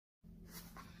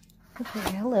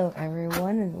Okay, hello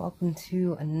everyone, and welcome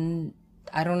to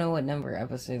I don't know what number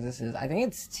episode this is. I think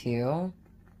it's 2.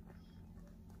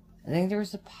 I think there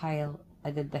was a pilot.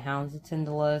 I did the Hounds of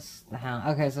Tyndalus, the Hound.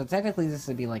 Okay, so technically this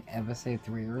would be like episode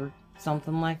 3 or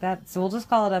something like that. So we'll just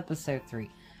call it episode 3.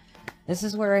 This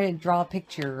is where I draw a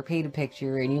picture or paint a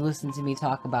picture, and you listen to me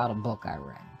talk about a book I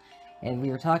read. And we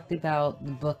were talking about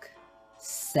the book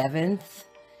 7th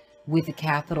with a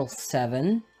capital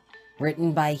 7,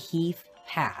 written by Heath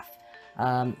Pfaff.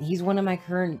 He's one of my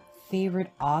current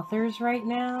favorite authors right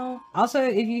now. Also,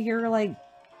 if you hear like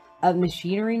a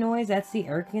machinery noise, that's the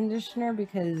air conditioner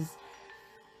because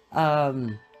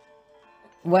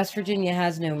West Virginia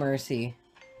has no mercy.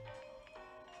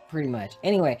 Pretty much.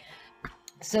 Anyway,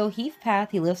 so Heath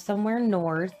Pfaff, he lives somewhere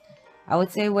north. I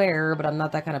would say where, but I'm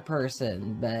not that kind of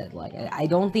person. But like, I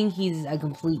don't think he's a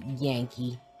complete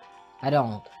Yankee. I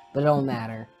don't, but it don't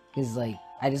matter because like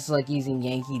I just like using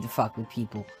Yankee to fuck with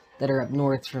people that are up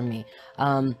north from me.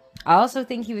 I also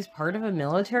think he was part of a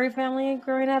military family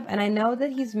growing up, and I know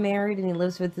that he's married and he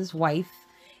lives with his wife,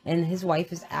 and his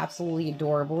wife is absolutely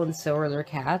adorable, and so are their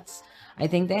cats. I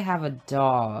think they have a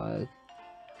dog.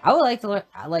 I would like to learn,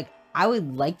 I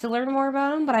would like to learn more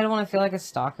about him, but I don't want to feel like a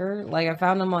stalker. Like, I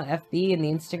found him on FB and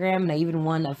the Instagram, and I even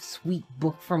won a sweet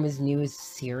book from his newest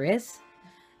series,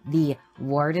 The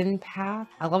Warden Path.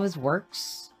 I love his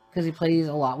works because he plays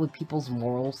a lot with people's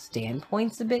moral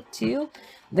standpoints a bit too.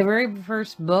 The very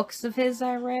first books of his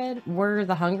I read were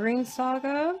the Hungering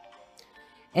Saga,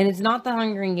 and it's not the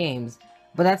Hungering Games,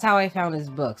 but that's how I found his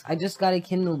books. I just got a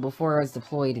Kindle before I was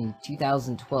deployed in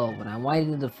 2012, and I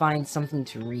wanted to find something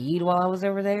to read while I was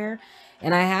over there,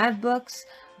 and I had books,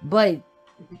 but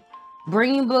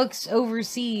bringing books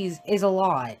overseas is a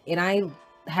lot, and I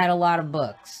had a lot of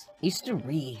books. I used to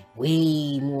read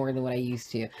way more than what I used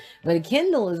to. But a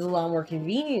Kindle is a lot more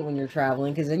convenient when you're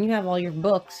traveling, because then you have all your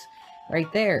books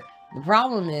right there. The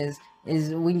problem is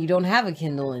when you don't have a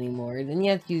Kindle anymore, then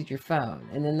you have to use your phone.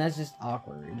 And then that's just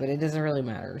awkward, but it doesn't really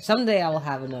matter. Someday I will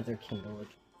have another Kindle again.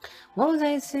 What was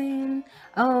I saying?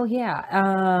 Oh, yeah.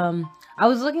 I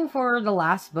was looking for the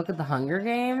last book of the Hunger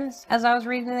Games as I was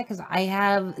reading it, because I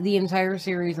have the entire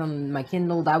series on my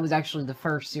Kindle. That was actually the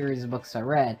first series of books I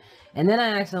read. And then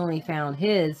I accidentally found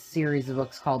his series of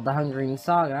books called The Hungering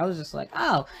Saga. I was just like,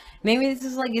 oh, maybe this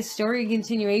is like a story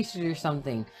continuation or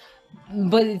something.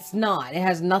 But it's not. It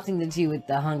has nothing to do with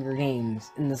the Hunger Games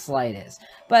in the slightest.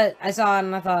 But I saw it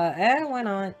and I thought, why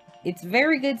not? It's a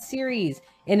very good series.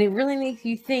 And it really makes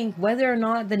you think whether or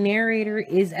not the narrator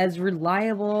is as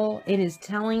reliable in his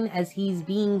telling as he's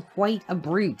being quite a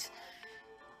brute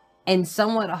and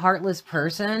somewhat heartless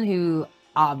person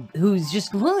who's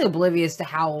just completely oblivious to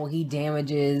how he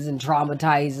damages and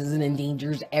traumatizes and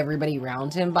endangers everybody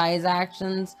around him by his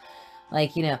actions.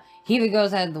 Like, you know, he even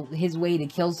goes out of his way to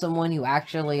kill someone who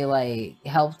actually, like,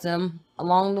 helped him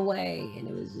along the way. And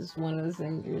it was just one of those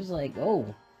things you're just like,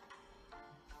 oh.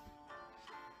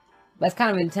 That's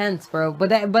kind of intense, bro.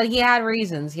 But he had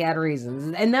reasons. He had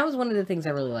reasons. And that was one of the things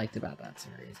I really liked about that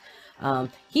series.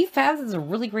 Heath Pfaff is a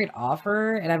really great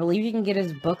author, and I believe you can get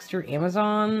his books through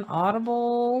Amazon,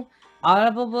 Audible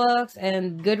Books,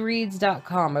 and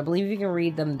Goodreads.com. I believe you can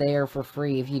read them there for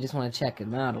free if you just want to check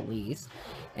them out at least.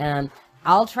 And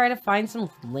I'll try to find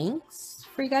some links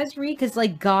for you guys to read, because,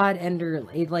 like, God Ender,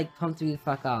 it, like, pumped me the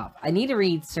fuck off. I need to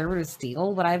read Servant of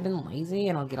Steel, but I've been lazy,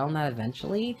 and I'll get on that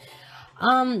eventually.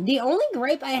 The only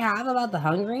gripe I have about the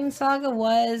Hungering Saga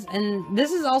was, and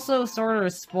this is also sort of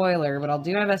a spoiler, but I'll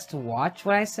do my best to watch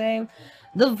what I say.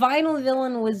 The vinyl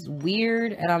villain was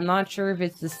weird, and I'm not sure if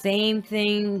it's the same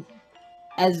thing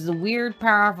as the weird,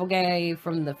 powerful guy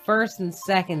from the first and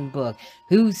second book,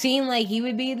 who seemed like he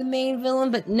would be the main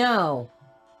villain, but no.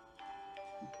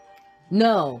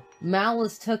 No.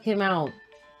 Malice took him out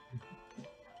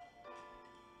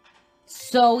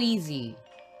so easy.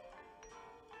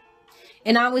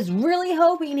 And I was really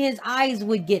hoping his eyes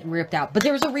would get ripped out. But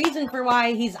there's a reason for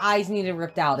why his eyes needed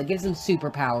ripped out. It gives him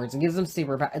superpowers. It gives him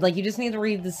superpowers. Like, you just need to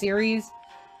read the series.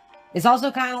 It's also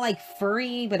kind of like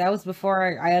furry, but that was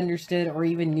before I understood or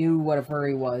even knew what a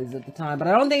furry was at the time. But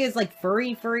I don't think it's like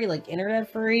furry, like internet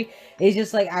furry. It's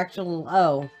just like actual,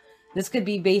 oh, this could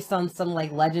be based on some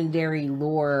like legendary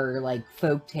lore, like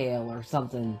folktale or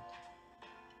something.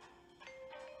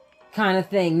 Kind of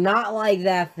thing, not like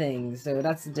that thing, so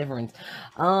that's the difference.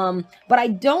 But I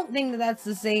don't think that that's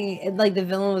the same, like the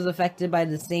villain was affected by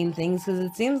the same things, because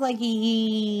it seems like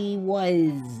he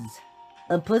was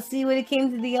a pussy when it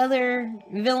came to the other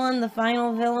villain, the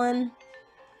final villain.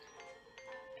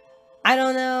 I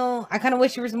don't know. I kind of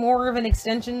wish there was more of an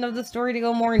extension of the story to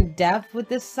go more in depth with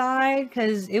this side,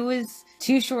 because it was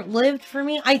too short-lived for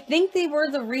me. I think they were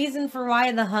the reason for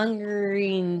why the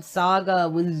Hungering saga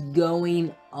was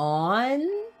going on.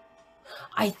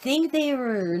 I think they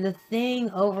were the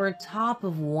thing over top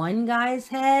of one guy's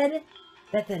head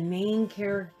that the main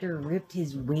character ripped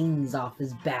his wings off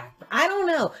his back. I don't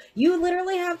know. You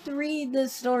literally have to read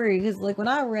this story, because like when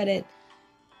I read it,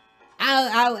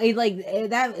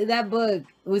 that book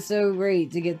was so great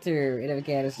to get through in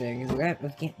Afghanistan,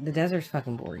 because the desert's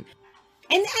fucking boring.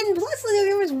 And plus,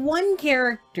 there was one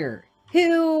character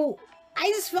who I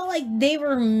just felt like they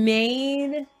were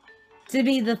made to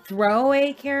be the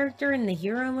throwaway character in the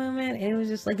hero moment. And it was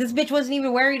just like, this bitch wasn't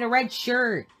even wearing a red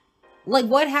shirt. Like,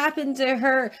 what happened to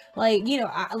her? Like, you know,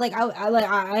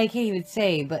 I can't even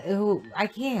say, but I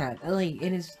can't. Like,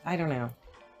 it is, I don't know.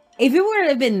 If it would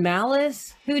have been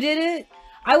Malice who did it,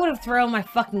 I would have thrown my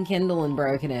fucking Kindle and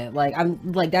broken it. Like,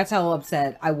 that's how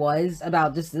upset I was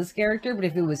about just this character. But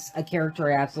if it was a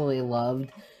character I absolutely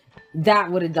loved,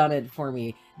 that would have done it for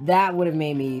me. That would have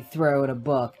made me throw in a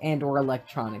book and or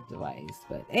electronic device.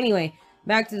 But anyway,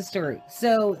 back to the story.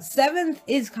 So 7th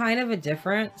is kind of a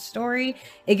different story.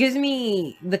 It gives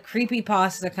me the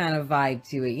creepypasta kind of vibe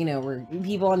to it. You know, where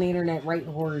people on the internet write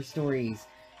horror stories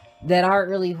that aren't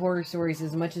really horror stories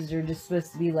as much as they're just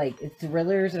supposed to be like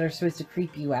thrillers that are supposed to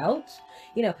creep you out.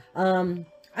 You know,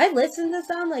 I listened to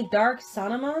some like Dark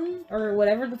Sonomon or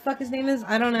whatever the fuck his name is.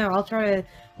 I don't know. I'll try to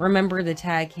remember to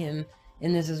tag him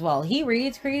in this as well. He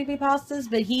reads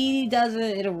creepypastas, but he does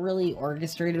it in a really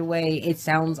orchestrated way. It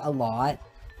sounds a lot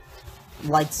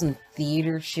like some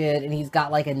theater shit, and he's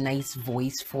got like a nice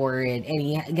voice for it, and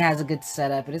he has a good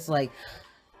setup, and it's like,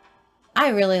 I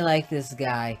really like this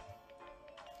guy.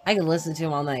 I can listen to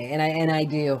him all night, and I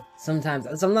do sometimes.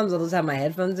 Sometimes I'll just have my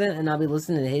headphones in, and I'll be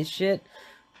listening to his shit,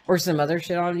 or some other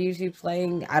shit on YouTube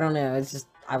playing. I don't know, it's just,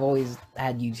 I've always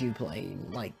had YouTube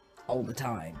playing, like, all the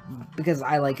time, because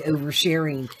I like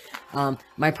oversharing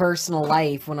my personal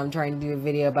life when I'm trying to do a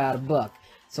video about a book.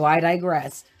 So I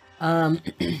digress. Anyway,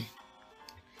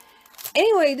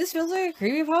 this feels like a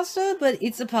creepypasta, but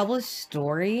it's a published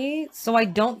story, so I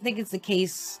don't think it's a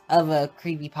case of a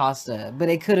creepypasta, but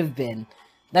it could have been.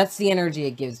 That's the energy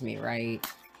it gives me, right?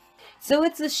 So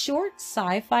it's a short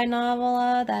sci-fi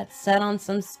novella that's set on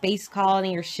some space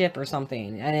colony or ship or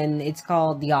something, and it's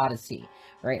called The Odyssey,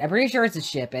 right? I'm pretty sure it's a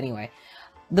ship anyway.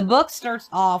 The book starts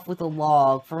off with a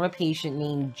log from a patient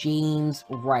named James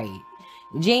Wright.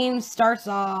 James starts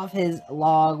off his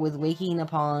log with waking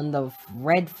upon the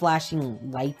red flashing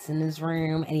lights in his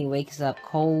room, and he wakes up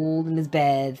cold in his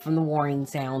bed from the warning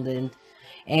sound,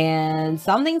 and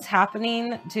something's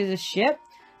happening to the ship.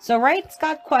 So Wright's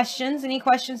got questions, and he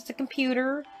questions the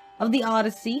computer of the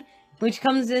Odyssey, which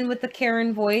comes in with the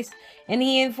Karen voice, and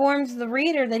he informs the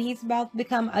reader that he's about to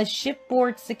become a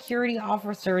shipboard security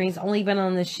officer, and he's only been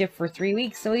on the ship for 3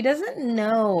 weeks, so he doesn't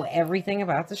know everything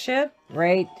about the ship,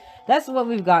 right? That's what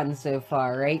we've gotten so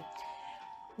far, right?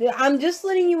 I'm just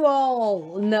letting you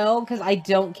all know, because I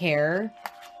don't care.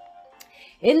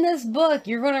 In this book,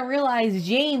 you're going to realize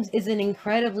James is an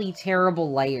incredibly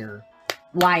terrible liar.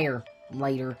 Liar.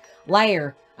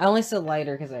 I only said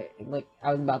lighter because I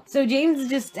was about to. So James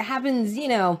just happens, you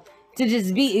know, to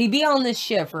just be on this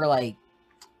ship for like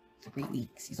 3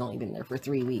 weeks. He's only been there for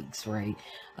 3 weeks, right?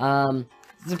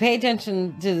 So pay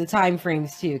attention to the time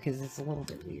frames too, because it's a little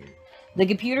bit weird. The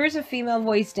computer is a female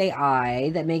voiced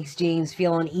AI that makes James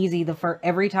feel uneasy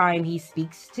every time he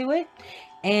speaks to it,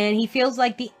 and he feels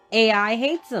like the AI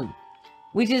hates him,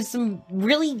 which is some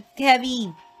really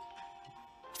heavy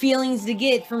feelings to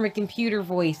get from a computer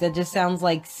voice that just sounds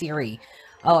like Siri.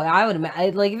 Oh, I would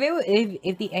imagine, like,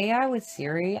 if the AI was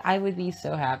Siri, I would be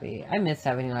so happy. I miss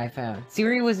having an iPhone.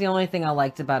 Siri was the only thing I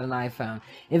liked about an iPhone.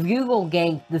 If Google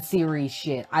ganked the Siri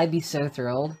shit, I'd be so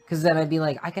thrilled, because then I'd be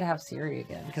like, I could have Siri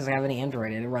again, because I have an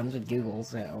Android and it runs with Google,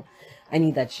 so I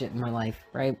need that shit in my life,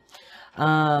 right?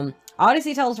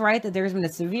 Odyssey tells Wright that there's been a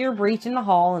severe breach in the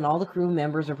hull, and all the crew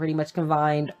members are pretty much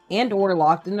confined and or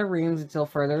locked in their rooms until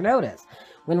further notice.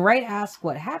 When Wright asks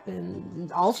what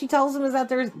happened, all she tells him is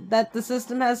that the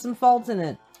system has some faults in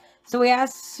it. So he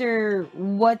asks her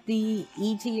what the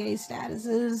ETA status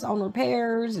is on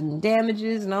repairs and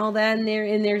damages and all that, and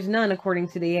there's none according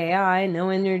to the AI.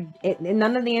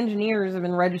 None of the engineers have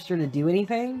been registered to do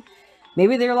anything.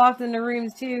 Maybe they're locked in their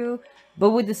rooms too,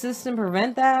 but would the system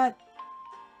prevent that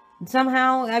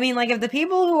somehow? I mean, like, if the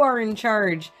people who are in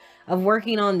charge of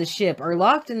working on the ship are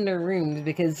locked in their rooms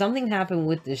because something happened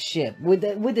with the ship, would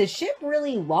the ship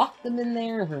really lock them in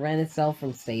there and prevent itself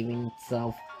from saving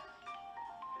itself?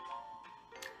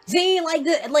 See,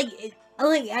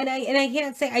 like, and I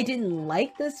can't say I didn't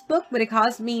like this book, but it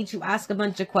caused me to ask a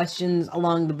bunch of questions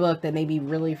along the book that made me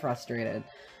really frustrated.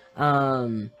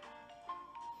 Wright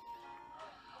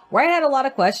had a lot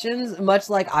of questions, much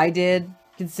like I did,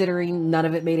 considering none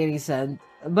of it made any sense.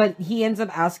 But he ends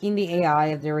up asking the AI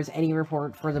if there was any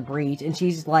report for the breach, and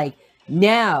she's like,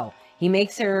 no. He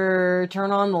makes her turn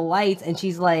on the lights, and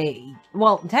she's like,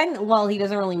 well, he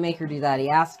doesn't really make her do that. He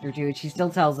asks her to, and she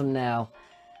still tells him no.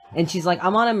 And she's like,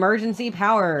 I'm on emergency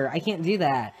power. I can't do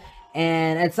that.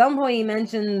 And at some point, he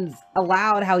mentions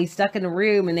aloud how he's stuck in a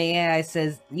room, and the AI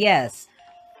says, yes.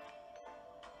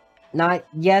 Not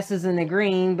yes as in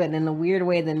agreeing, but in a weird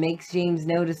way that makes James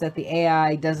notice that the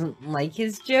AI doesn't like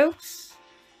his jokes.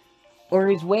 Or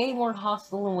is way more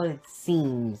hostile than what it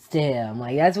seems to him.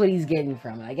 Like, that's what he's getting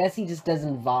from it. I guess he just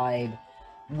doesn't vibe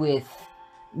with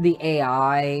the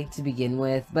AI to begin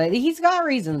with. But he's got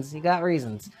reasons. He got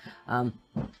reasons.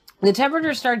 The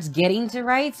temperature starts getting to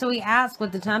Wright, so he asks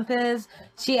what the temp is.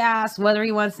 She asks whether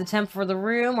he wants the temp for the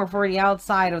room or for the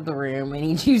outside of the room, and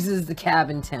he chooses the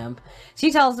cabin temp.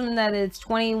 She tells him that it's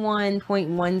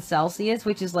 21.1 Celsius,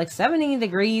 which is like 70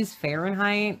 degrees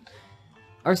Fahrenheit,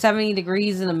 or 70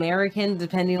 degrees in American,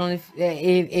 depending on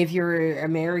if you're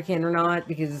American or not,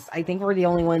 because I think we're the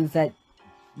only ones that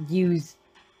use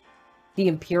the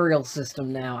imperial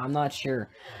system now. I'm not sure.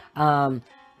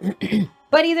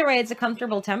 But either way, it's a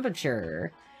comfortable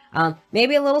temperature.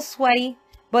 Maybe a little sweaty,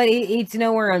 but it's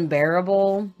nowhere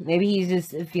unbearable. Maybe he's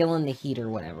just feeling the heat or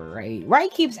whatever, right?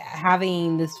 Wright keeps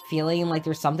having this feeling like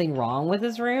there's something wrong with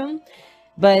his room,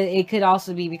 but it could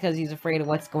also be because he's afraid of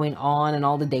what's going on and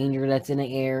all the danger that's in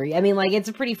the air. I mean, like, it's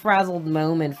a pretty frazzled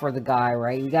moment for the guy,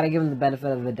 right? You gotta give him the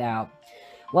benefit of the doubt.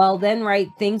 Well, then Wright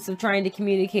thinks of trying to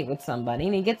communicate with somebody,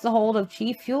 and he gets a hold of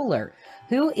Chief Fuller,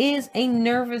 who is a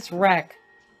nervous wreck.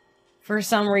 For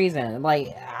some reason, like,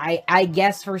 I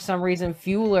guess for some reason,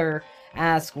 Fuller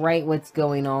asked Wright what's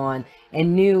going on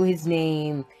and knew his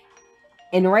name.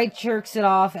 And Wright jerks it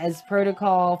off as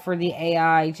protocol for the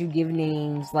AI to give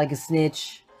names like a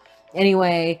snitch.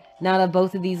 Anyway, now that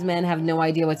both of these men have no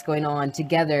idea what's going on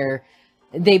together,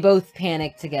 they both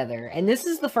panic together. And this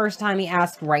is the first time he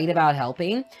asks Wright about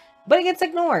helping, but it gets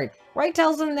ignored. Wright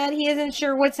tells him that he isn't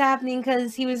sure what's happening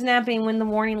because he was napping when the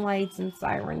warning lights and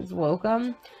sirens woke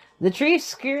him. The tree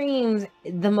screams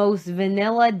the most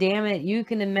vanilla damn it you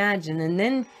can imagine, and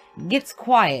then gets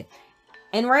quiet.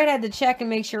 And Wright had to check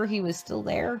and make sure he was still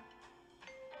there.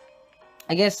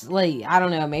 I guess, like, I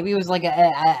don't know, maybe it was like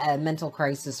a mental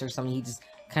crisis or something. He just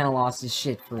kind of lost his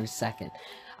shit for a second.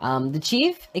 The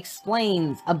chief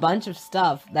explains a bunch of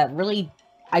stuff that really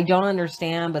I don't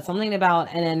understand, but something about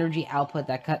an energy output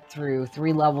that cut through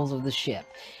 3 levels of the ship.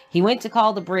 He went to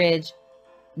call the bridge,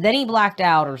 then he blacked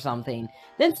out or something.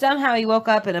 Then somehow he woke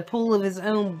up in a pool of his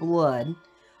own blood.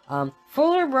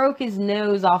 Fuller broke his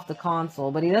nose off the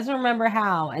console, but he doesn't remember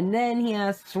how, and then he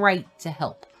asks Wright to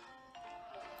help.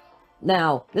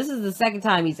 Now, this is the second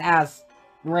time he's asked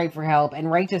Wright for help, and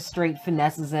Wright just straight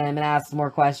finesses him and asks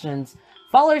more questions.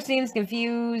 Fuller seems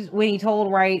confused when he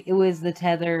told Wright it was the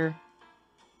tether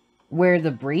where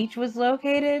the breach was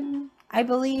located, I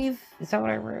believe. Is that what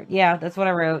I wrote? Yeah, that's what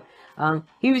I wrote.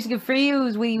 He was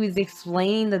confused when he was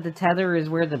explaining that the tether is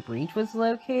where the breach was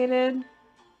located.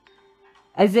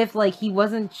 As if, like, he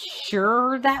wasn't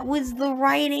sure that was the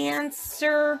right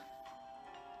answer.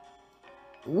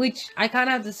 Which I kind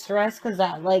of have to stress, because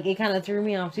that, like, it kind of threw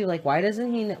me off, too. Like, why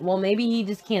doesn't he know? Well, maybe he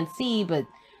just can't see, but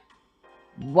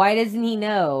why doesn't he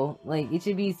know? Like, it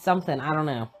should be something. I don't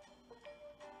know.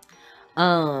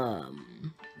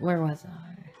 Where was I?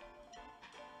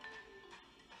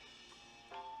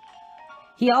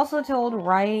 He also told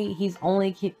Wright he's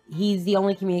the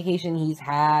only communication he's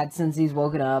had since he's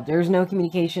woken up. There's no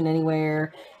communication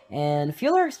anywhere. And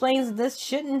Fuller explains that this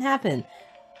shouldn't happen.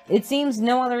 It seems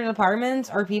no other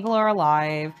departments or people are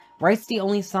alive. Wright's the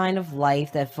only sign of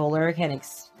life that Fuller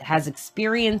has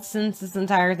experienced since this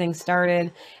entire thing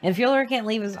started. And Fuller can't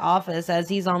leave his office as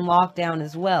he's on lockdown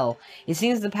as well. It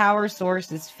seems the power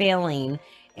source is failing.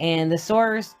 And the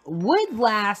source would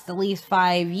last at least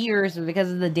 5 years, but because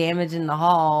of the damage in the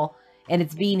hull, and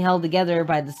it's being held together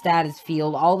by the status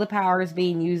field, all the power is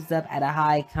being used up at a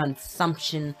high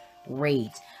consumption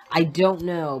rate. I don't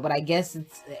know, but I guess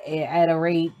it's at a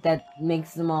rate that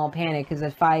makes them all panic, because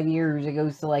at 5 years, it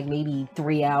goes to like maybe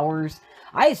 3 hours.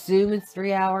 I assume it's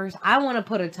 3 hours. I want to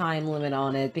put a time limit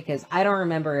on it, because I don't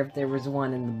remember if there was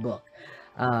one in the book.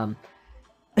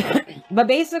 But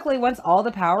basically, once all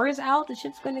the power is out, the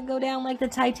ship's going to go down like the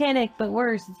Titanic, but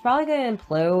worse. It's probably going to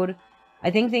implode.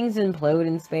 I think things implode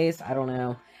in space. I don't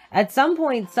know. At some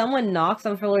point, someone knocks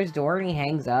on Fuller's door and he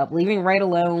hangs up, leaving Wright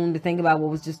alone to think about what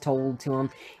was just told to him.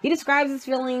 He describes his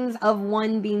feelings of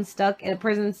one being stuck in a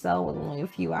prison cell with only a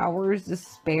few hours to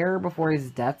spare before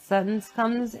his death sentence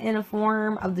comes in a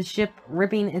form of the ship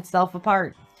ripping itself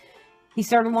apart. He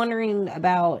started wondering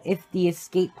about if the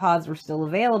escape pods were still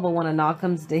available when a knock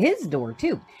comes to his door,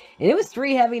 too. And it was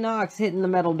 3 heavy knocks hitting the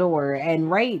metal door, and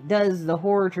Wright does the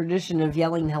horror tradition of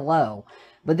yelling hello.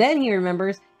 But then he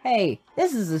remembers, hey,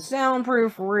 this is a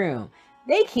soundproof room.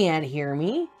 They can't hear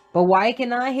me, but why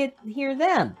can I hear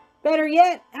them? Better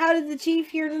yet, how did the chief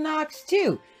hear the knocks,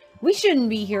 too? We shouldn't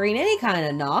be hearing any kind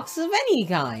of knocks of any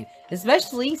kind,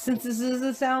 especially since this is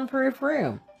a soundproof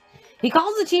room. He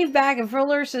calls the chief back and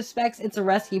Fuller suspects it's a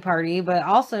rescue party, but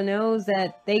also knows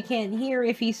that they can't hear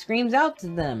if he screams out to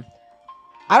them.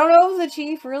 I don't know if the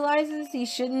chief realizes he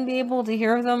shouldn't be able to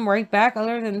hear them right back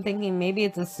other than thinking maybe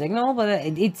it's a signal, but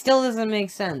it still doesn't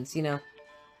make sense, you know.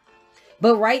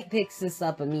 But Wright picks this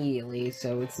up immediately,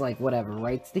 so it's like, whatever.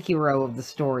 Wright's the hero of the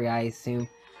story, I assume.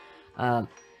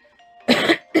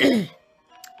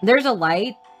 There's a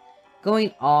light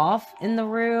going off in the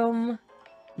room.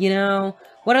 You know,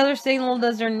 what other signal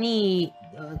does there need?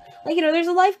 Like, you know, there's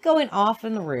a light going off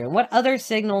in the room. What other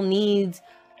signal needs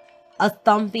a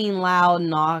thumping, loud,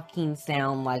 knocking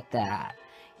sound like that?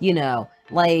 You know,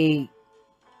 like,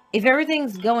 if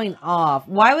everything's going off,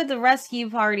 why would the rescue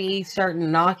party start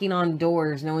knocking on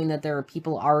doors knowing that there are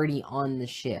people already on the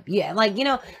ship? Yeah, like, you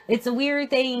know, it's a weird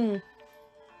thing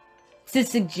to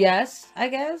suggest, I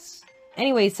guess.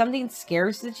 Anyway, something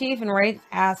scares the chief, and Wright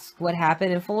asks what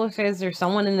happened, and Fuller says there's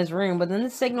someone in his room, but then the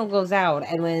signal goes out,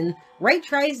 and when Wright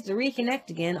tries to reconnect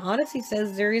again, Odyssey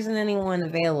says there isn't anyone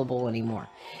available anymore.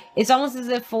 It's almost as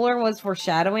if Fuller was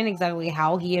foreshadowing exactly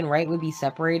how he and Wright would be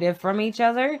separated from each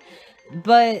other,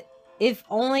 but if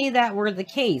only that were the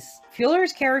case.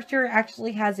 Fuller's character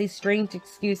actually has a strange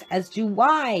excuse as to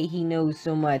why he knows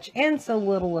so much and so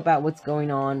little about what's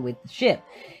going on with the ship.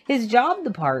 His job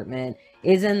department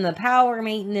is in the power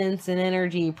maintenance and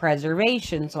energy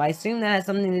preservation, so I assume that has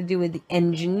something to do with the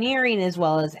engineering as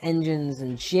well as engines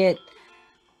and shit,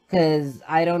 because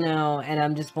I don't know, and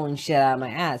I'm just pulling shit out of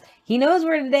my ass. He knows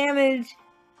where the damage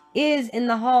is in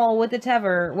the hull with the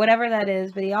tether, whatever that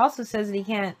is, but he also says that he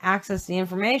can't access the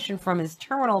information from his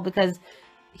terminal because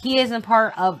he isn't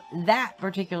part of that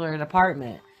particular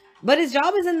department. But his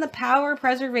job is in the power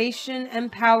preservation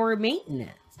and power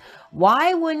maintenance.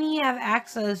 Why wouldn't he have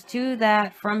access to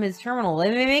that from his terminal? It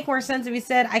may make more sense if he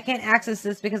said, I can't access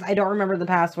this because I don't remember the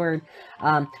password.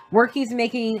 Worky's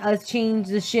making us change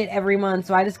the shit every month,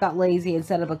 so I just got lazy and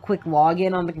set up a quick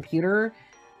login on the computer.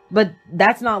 But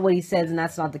that's not what he says, and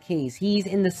that's not the case. He's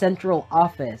in the central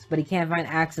office, but he can't find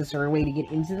access or a way to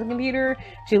get into the computer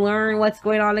to learn what's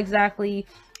going on exactly.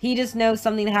 He just knows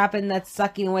something happened that's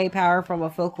sucking away power from a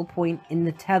focal point in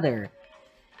the tether.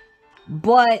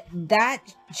 But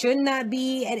shouldn't that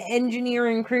be an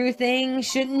engineering crew thing?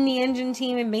 Shouldn't the engine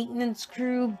team and maintenance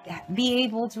crew be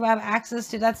able to have access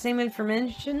to that same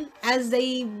information as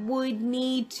they would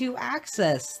need to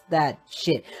access that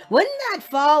shit? Wouldn't that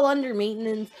fall under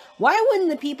maintenance? Why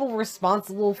wouldn't the people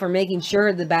responsible for making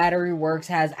sure the battery works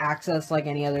has access like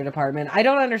any other department? I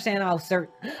don't understand how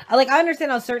I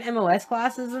understand how certain MOS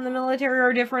classes in the military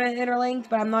are different and interlinked,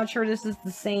 but I'm not sure this is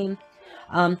the same.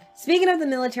 Speaking of the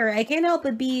military, I can't help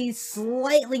but be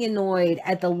slightly annoyed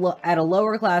at a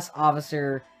lower class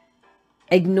officer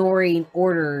ignoring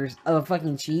orders of a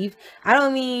fucking chief. I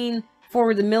don't mean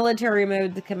for the military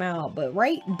mode to come out, but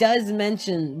Wright does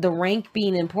mention the rank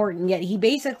being important, yet he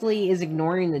basically is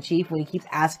ignoring the chief when he keeps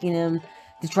asking him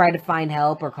to try to find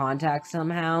help or contact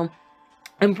somehow.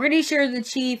 I'm pretty sure the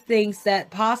chief thinks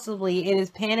that possibly in his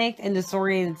panicked and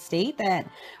disoriented state that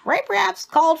Wright perhaps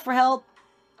called for help.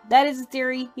 That is a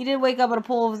theory. He did wake up in a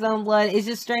pool of his own blood. It's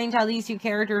just strange how these two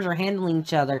characters are handling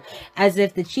each other. As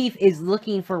if the chief is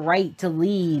looking for Wright to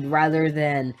lead rather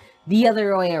than the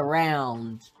other way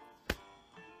around.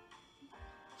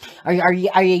 Are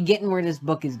you getting where this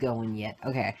book is going yet?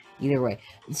 Okay, either way.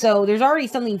 So there's already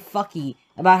something fucky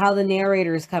about how the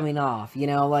narrator is coming off. You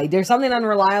know, like there's something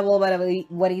unreliable about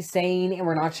what he's saying and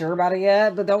we're not sure about it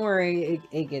yet. But don't worry,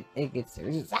 it gets there.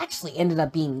 It's actually ended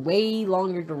up being way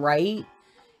longer to write,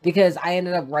 because I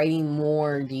ended up writing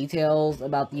more details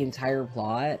about the entire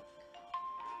plot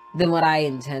than what I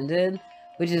intended.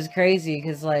 Which is crazy,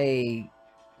 because, like...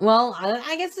 Well,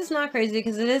 I guess it's not crazy,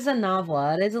 because it is a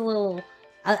novella. It is a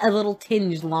little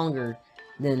tinge longer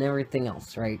than everything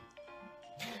else, right?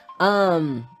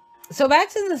 So back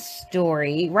to the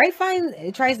story. Wright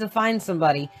tries to find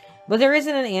somebody, but there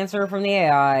isn't an answer from the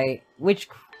AI, which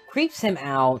creeps him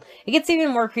out. It gets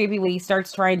even more creepy when he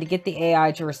starts trying to get the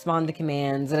AI to respond to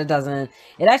commands, and it doesn't.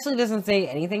 It actually doesn't say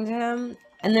anything to him.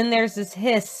 And then there's this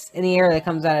hiss in the air that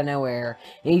comes out of nowhere,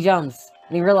 and he jumps,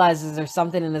 and he realizes there's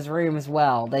something in his room as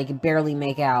well that he can barely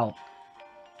make out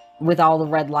with all the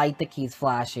red light that keeps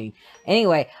flashing.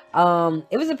 Anyway,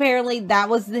 it was apparently that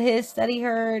was the hiss that he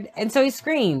heard, and so he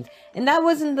screamed. And that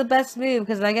wasn't the best move,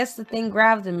 because I guess the thing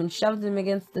grabbed him and shoved him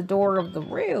against the door of the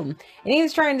room. And he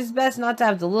was trying his best not to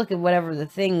have to look at whatever the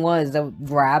thing was that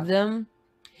grabbed him.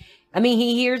 I mean,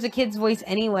 he hears a kid's voice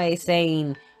anyway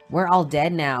saying, "We're all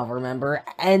dead now, remember?"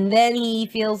 And then he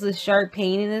feels this sharp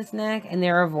pain in his neck, and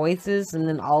there are voices, and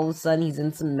then all of a sudden he's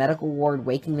in some medical ward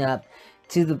waking up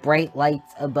to the bright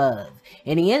lights above.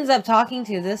 And he ends up talking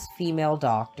to this female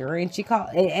doctor, and he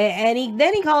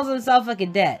calls himself a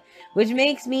cadet, which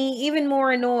makes me even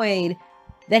more annoyed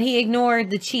that he ignored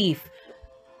the chief.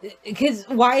 Because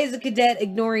why is a cadet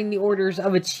ignoring the orders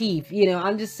of a chief? You know,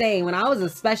 I'm just saying, when I was a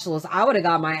specialist, I would have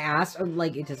got my ass.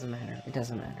 Like, it doesn't matter. It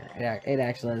doesn't matter. It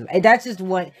actually doesn't. That's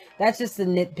just a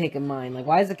nitpick of mine. Like,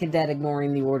 why is a cadet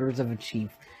ignoring the orders of a chief?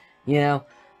 You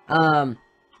know?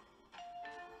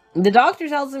 The doctor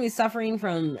tells him he's suffering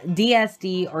from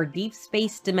DSD, or deep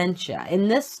space dementia. In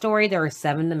this story, there are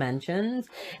 7 dimensions,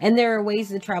 and there are ways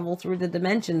to travel through the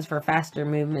dimensions for faster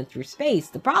movement through space.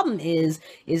 The problem is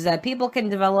that people can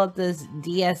develop this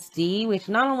DSD, which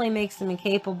not only makes them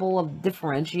incapable of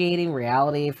differentiating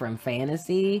reality from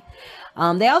fantasy,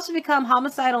 they also become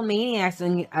homicidal maniacs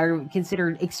and are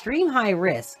considered extreme high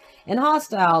risk and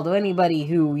hostile to anybody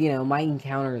who, you know, might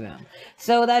encounter them.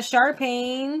 So that sharp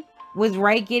pain was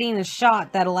right getting a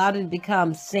shot that allowed him to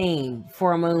become sane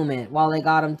for a moment while they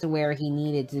got him to where he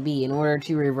needed to be in order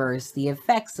to reverse the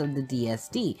effects of the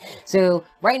DSD. So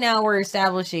right now we're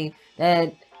establishing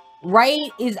that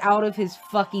Wright is out of his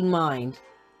fucking mind,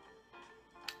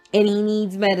 and he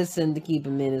needs medicine to keep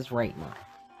him in his right mind.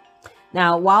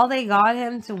 Now, while they got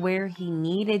him to where he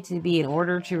needed to be in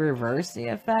order to reverse the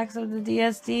effects of the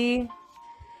DSD,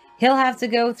 he'll have to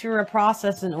go through a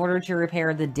process in order to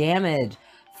repair the damage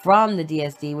from the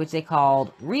DSD, which they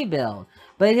called rebuild.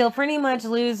 But he'll pretty much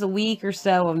lose a week or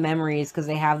so of memories because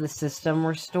they have the system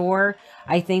restore.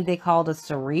 I think they called a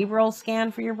cerebral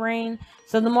scan for your brain.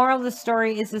 So the moral of the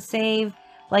story is to save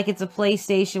like it's a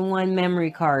PlayStation 1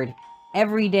 memory card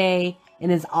every day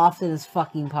and as often as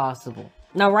fucking possible.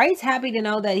 Now, Wright's happy to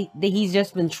know that he's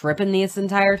just been tripping this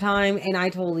entire time, and I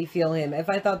totally feel him. If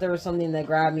I thought there was something that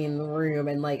grabbed me in the room,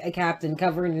 and like a captain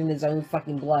covered in his own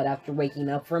fucking blood after waking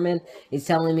up from it is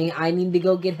telling me I need to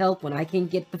go get help when I can't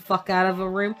get the fuck out of a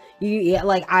room,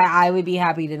 I would be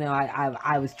happy to know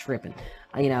I was tripping.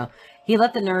 You know, he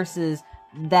let the nurses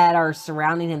that are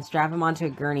surrounding him strap him onto a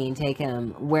gurney and take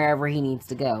him wherever he needs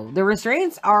to go. The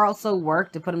restraints are also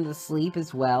worked to put him to sleep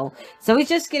as well, so he's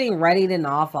just getting ready to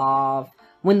knock off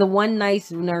when the one nice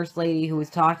nurse lady who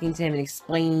was talking to him and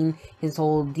explaining his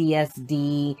whole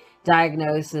DSD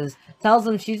diagnosis tells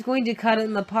him she's going to cut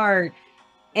him apart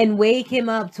and wake him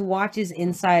up to watch his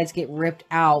insides get ripped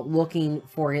out looking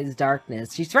for his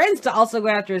darkness. She threatens to also go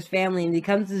after his family and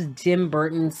becomes this Jim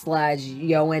Burton /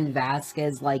 Yoan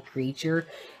Vasquez-like creature,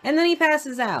 and then he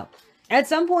passes out. At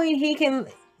some point, he can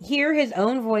hear his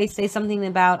own voice say something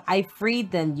about, "I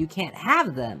freed them, you can't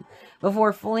have them,"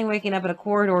 before fully waking up in a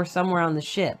corridor somewhere on the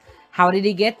ship. How did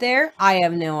he get there? I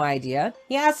have no idea.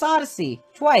 He asked Odyssey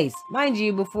twice, mind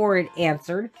you, before it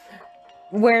answered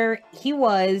where he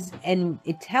was, and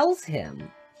it tells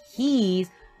him he's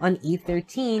on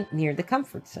E13 near the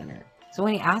Comfort Center. So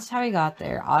when he asked how he got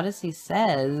there, Odyssey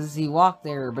says he walked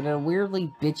there, but in a weirdly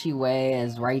bitchy way,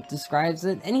 as Wright describes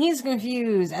it, and he's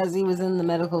confused as he was in the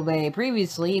medical bay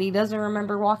previously, and he doesn't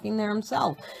remember walking there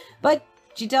himself. But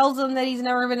she tells him that he's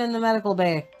never been in the medical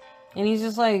bay, and he's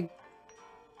just like,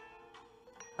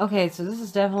 okay, so this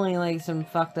is definitely like some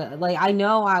fucked up, like, I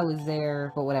know I was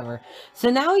there, but whatever. So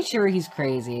now he's sure he's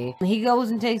crazy. He goes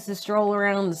and takes a stroll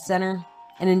around the center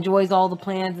and enjoys all the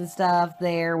plants and stuff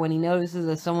there when he notices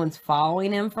that someone's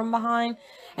following him from behind.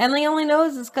 And he only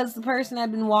knows it's because the person had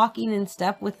been walking in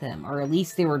step with him, or at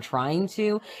least they were trying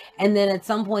to. And then at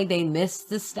some point they missed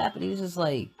the step, and he was just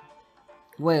like,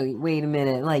 wait a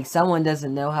minute, like someone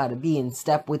doesn't know how to be in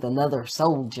step with another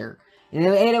soldier. And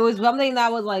it was something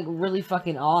that was like really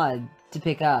fucking odd to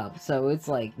pick up. So it's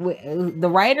like, the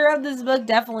writer of this book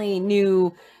definitely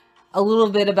knew a little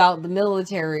bit about the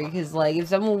military, because like if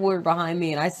someone were behind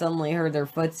me and I suddenly heard their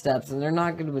footsteps and they're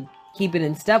not going to keep it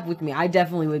in step with me, I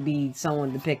definitely would be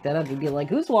someone to pick that up. You'd be like,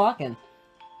 who's walking?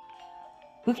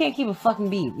 Who can't keep a fucking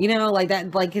beat? You know, like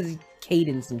that, like his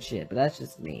cadence and shit, but that's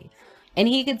just me. And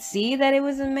he could see that it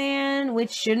was a man,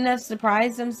 which shouldn't have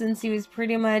surprised him since he was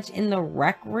pretty much in the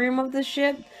rec room of the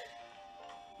ship.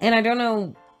 And I don't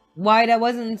know why that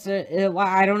wasn't,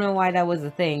 I don't know why that was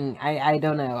a thing. I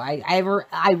don't know.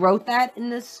 I wrote that in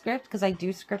this script because I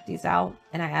do script these out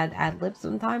and I add ad-libs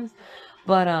sometimes.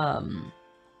 But,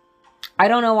 I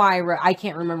don't know why I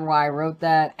can't remember why I wrote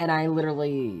that. And I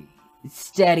literally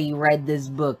steady read this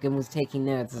book and was taking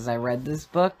notes as I read this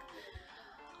book.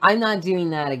 I'm not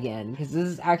doing that again, because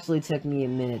this actually took me a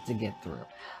minute to get through.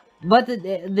 But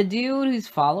the dude who's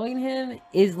following him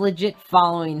is legit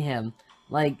following him.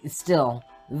 Like, still,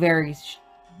 very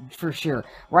for sure.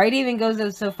 Wright even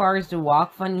goes so far as to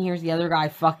walk fun and hears the other guy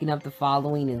fucking up the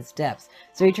following in steps.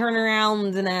 So he turns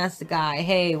around and asks the guy,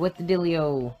 hey, what the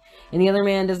dealio? And the other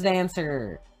man doesn't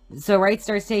answer. So Wright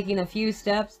starts taking a few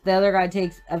steps, the other guy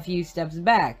takes a few steps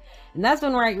back. And that's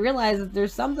when Wright realizes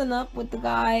there's something up with the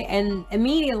guy, and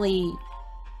immediately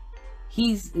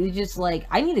he's just like,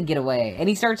 I need to get away. And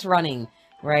he starts running,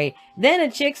 right? Then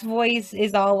a chick's voice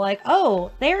is all like,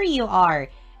 oh, there you are.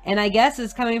 And I guess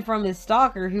it's coming from his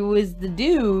stalker, who is the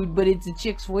dude, but it's a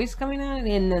chick's voice coming out.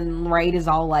 And then Wright is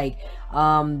all like,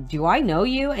 do I know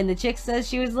you? And the chick says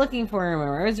she was looking for him.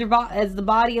 Or as the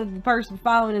body of the person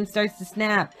following him starts to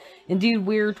snap. And dude,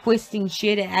 we're twisting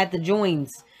shit at the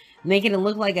joints, making it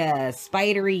look like a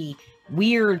spidery,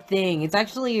 weird thing. It's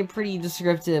actually a pretty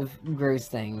descriptive, gross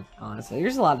thing, honestly.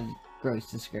 There's a lot of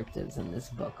gross descriptives in this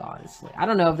book, honestly. I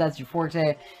don't know if that's your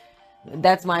forte.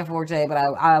 That's my forte, but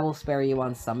I will spare you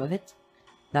on some of it.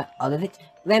 Not all of it.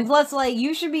 And plus, like,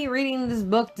 you should be reading this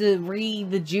book to read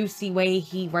the juicy way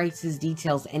he writes his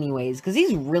details anyways. Because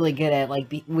he's really good at,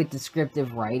 like, with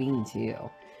descriptive writing, too.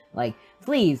 Like,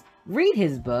 please, read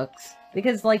his books.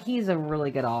 Because, like, he's a really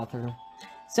good author.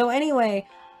 So anyway,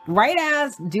 Wright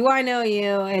asks, do I know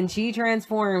you? And she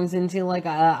transforms into like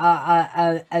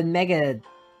a mega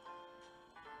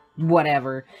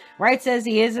whatever. Wright says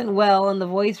he isn't well, and the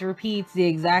voice repeats the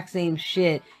exact same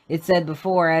shit it said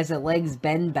before as its legs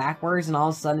bend backwards and all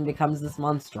of a sudden becomes this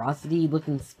monstrosity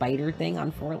looking spider thing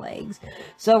on 4 legs.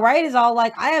 So Wright is all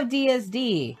like, I have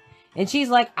DSD. And she's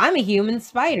like, I'm a human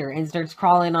spider, and starts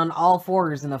crawling on all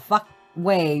 4s in a fuck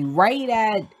way right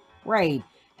at Wright.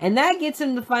 And that gets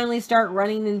him to finally start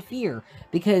running in fear.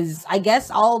 Because I guess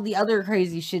all the other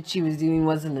crazy shit she was doing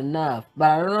wasn't enough.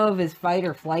 But I don't know if his fight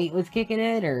or flight was kicking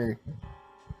it or...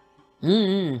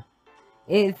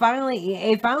 It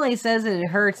finally says that it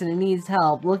hurts and it needs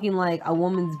help. Looking like a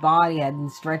woman's body had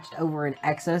been stretched over an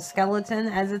exoskeleton,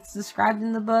 as it's described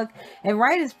in the book. And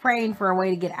Wright is praying for a way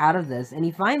to get out of this. And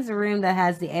he finds a room that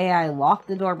has the AI lock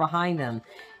the door behind him.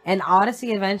 And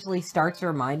Odyssey eventually starts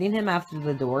reminding him after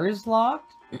the door is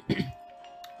locked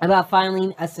about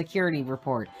filing a security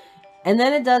report. And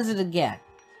then it does it again,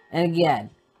 and again,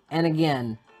 and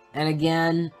again, and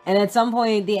again. And at some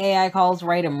point, the AI calls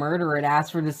Wright a murderer and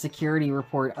asks for the security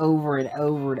report over and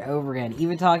over and over again,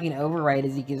 even talking over Wright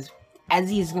as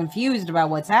he's confused about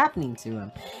what's happening to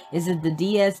him. Is it the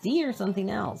DSD or something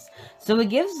else? So it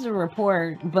gives the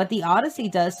report, but the Odyssey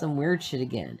does some weird shit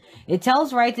again. It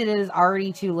tells Wright that it is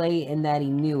already too late and that he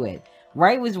knew it.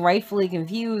 Wright was rightfully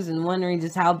confused and wondering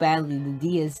just how badly the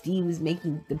DSD was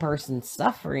making the person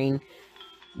suffering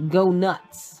go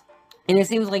nuts. And it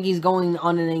seems like he's going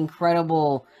on an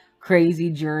incredible, crazy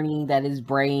journey that his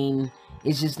brain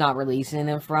is just not releasing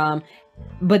him from.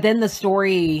 But then the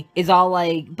story is all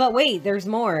like, but wait, there's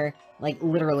more. Like,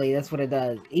 literally, that's what it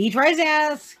does. He tries to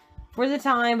ask for the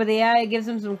time, but the AI gives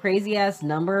him some crazy-ass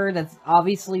number that's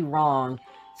obviously wrong.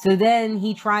 So then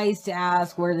he tries to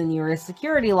ask where the nearest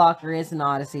security locker is, and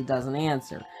Odyssey doesn't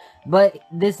answer. But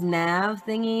this nav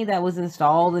thingy that was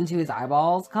installed into his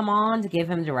eyeballs come on to give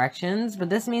him directions,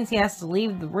 but this means he has to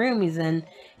leave the room he's in,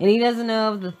 and he doesn't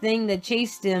know if the thing that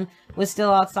chased him was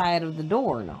still outside of the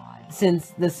door or not,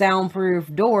 since the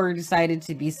soundproof door decided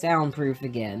to be soundproof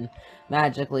again,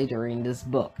 magically during this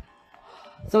book.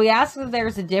 So he asks if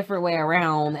there's a different way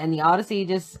around, and the Odyssey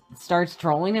just starts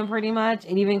trolling him pretty much,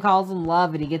 and even calls him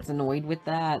love, and he gets annoyed with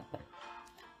that.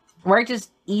 Wright just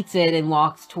eats it and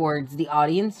walks towards the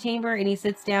audience chamber, and he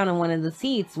sits down in one of the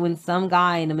seats when some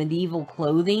guy in a medieval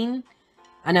clothing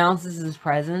announces his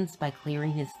presence by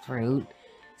clearing his throat,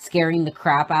 scaring the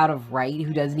crap out of Wright,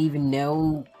 who doesn't even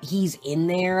know he's in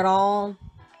there at all.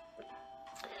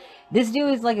 This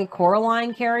dude is like a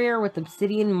Coraline carrier with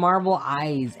obsidian marble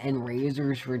eyes and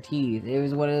razors for teeth. It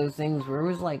was one of those things where it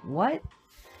was like, what?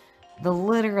 The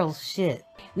literal shit.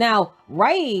 Now,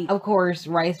 Wright, of course,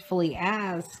 rightfully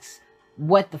asks,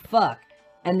 what the fuck?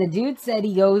 And the dude said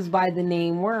he goes by the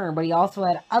name Worm, but he also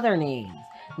had other names.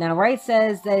 Now, Wright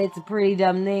says that it's a pretty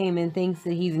dumb name and thinks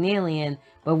that he's an alien,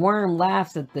 but Worm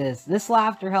laughs at this. This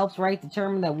laughter helps Wright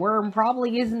determine that Worm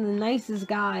probably isn't the nicest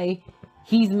guy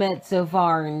he's met so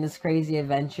far in this crazy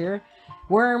adventure.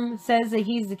 Worm says that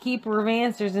he's the keeper of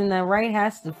answers and that Wright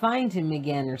has to find him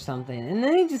again or something. And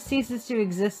then he just ceases to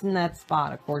exist in that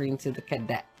spot, according to the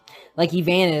cadet. Like he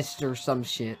vanished or some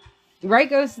shit. Wright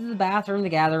goes to the bathroom to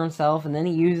gather himself, and then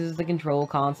he uses the control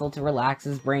console to relax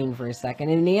his brain for a second.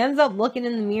 And he ends up looking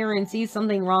in the mirror and sees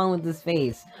something wrong with his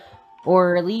face.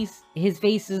 Or at least his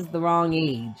face is the wrong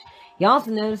age. He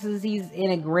also notices he's in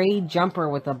a gray jumper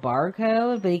with a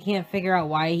barcode, but he can't figure out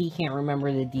why he can't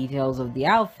remember the details of the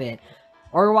outfit.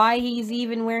 Or why he's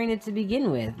even wearing it to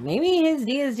begin with. Maybe his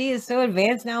DSD is so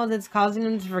advanced now that it's causing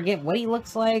him to forget what he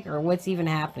looks like or what's even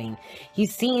happening.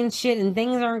 He's seeing shit and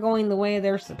things aren't going the way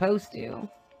they're supposed to.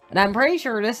 And I'm pretty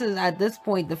sure this is, at this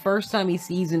point, the first time he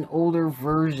sees an older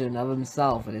version of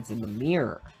himself, and it's in the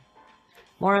mirror.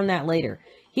 More on that later.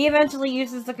 He eventually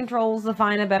uses the controls to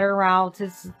find a better route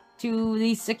to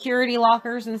the security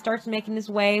lockers and starts making his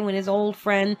way when his old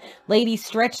friend, lady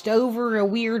stretched over a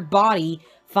weird body,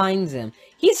 finds him.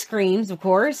 He screams, of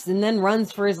course, and then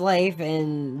runs for his life,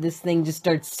 and this thing just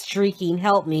starts shrieking,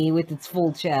 "Help me," with its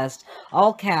full chest,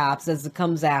 all caps, as it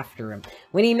comes after him.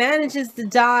 When he manages to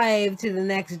dive to the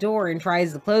next door and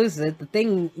tries to close it, the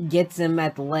thing gets him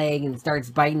at the leg and starts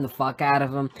biting the fuck out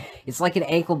of him. It's like an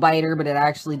ankle biter, but it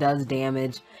actually does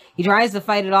damage. He tries to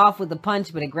fight it off with a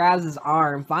punch, but it grabs his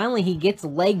arm. Finally, he gets a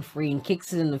leg free and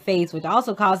kicks it in the face, which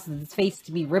also causes his face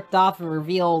to be ripped off and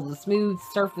reveal the smooth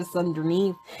surface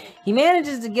underneath. He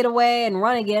manages to get away and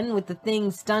run again with the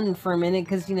thing stunned for a minute,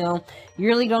 because, you know, you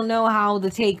really don't know how to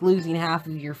take losing half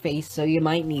of your face, so you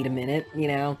might need a minute, you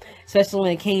know, especially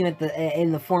when it came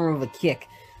in the form of a kick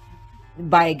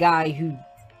by a guy who,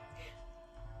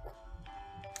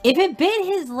 if it bit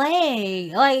his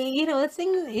leg, like, you know, this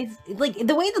thing is, like,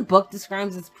 the way the book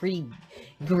describes it's pretty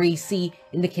greasy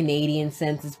in the Canadian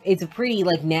sense. It's a pretty,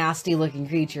 like, nasty looking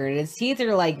creature, and its teeth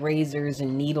are like razors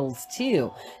and needles,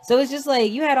 too. So it's just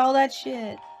like, you had all that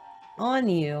shit on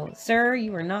you. Sir,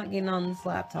 you are not getting on this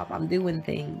laptop. I'm doing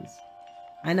things.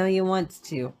 I know you want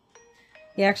to.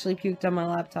 He actually puked on my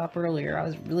laptop earlier. I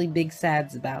was really big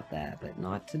sads about that, but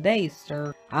not today,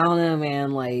 sir. I don't know,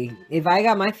 man. Like, if I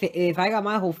got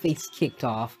my whole face kicked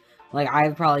off, like, I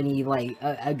probably need like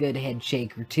a good head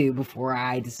shake or two before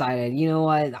I decided, you know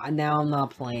what? Now I'm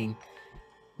not playing.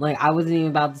 Like, I wasn't even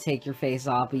about to take your face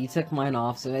off, but you took mine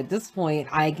off. So at this point,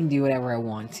 I can do whatever I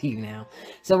want to now.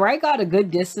 So Wright got a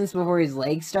good distance before his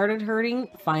legs started hurting,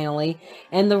 finally.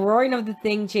 And the roaring of the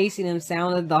thing chasing him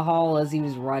sounded the hall as he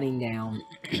was running down.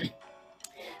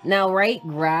 Now, Wright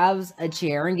grabs a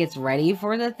chair and gets ready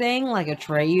for the thing, like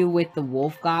Atreyu with the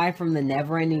wolf guy from the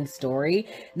Neverending Story.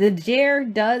 The chair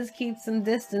does keep some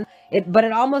distance, but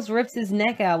it almost rips his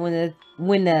neck out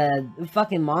when the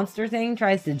fucking monster thing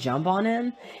tries to jump on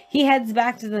him. He heads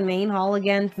back to the main hall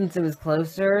again since it was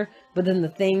closer, but then the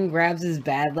thing grabs his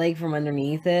bad leg from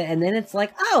underneath it, and then it's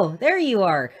like, oh, there you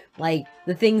are! Like,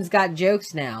 the thing's got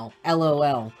jokes now.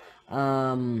 LOL.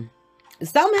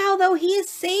 Somehow, though, he is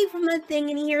saved from that thing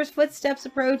and he hears footsteps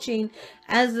approaching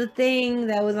as the thing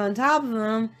that was on top of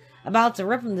him, about to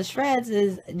rip him to shreds,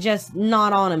 is just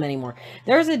not on him anymore.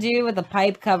 There's a dude with a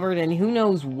pipe covered in who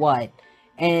knows what,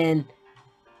 and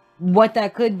what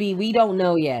that could be, we don't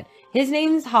know yet. His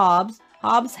name's Hobbs.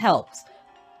 Hobbs helps.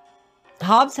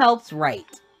 Hobbs helps Wright.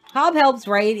 Hobbs helps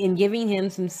Wright in giving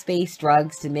him some space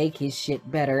drugs to make his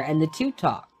shit better, and the two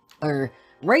talk.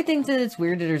 Wright thinks that it's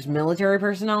weird that there's military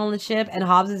personnel on the ship, and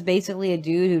Hobbs is basically a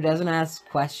dude who doesn't ask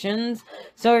questions,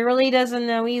 so he really doesn't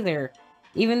know either.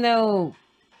 Even though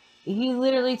he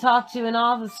literally talked to an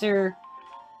officer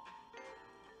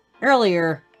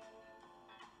earlier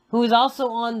who was also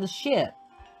on the ship,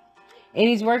 and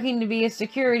he's working to be a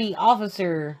security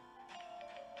officer.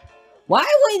 Why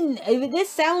wouldn't this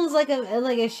sounds like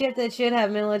a ship that should have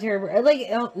military, like,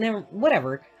 oh, never,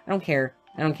 whatever. I don't care.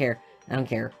 I don't care. I don't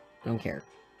care. I don't care.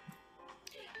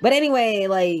 But anyway,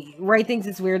 like, Wright thinks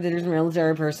it's weird that there's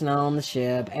military personnel on the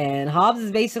ship, and Hobbs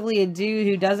is basically a dude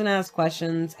who doesn't ask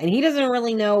questions, and he doesn't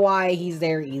really know why he's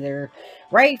there either.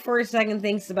 Wright for a second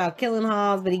thinks about killing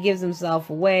Hobbs, but he gives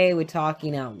himself away with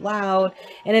talking out loud,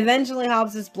 and eventually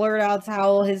Hobbs just blurted out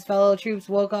how his fellow troops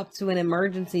woke up to an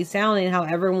emergency sound and how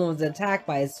everyone was attacked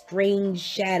by strange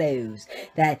shadows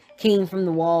that came from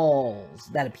the walls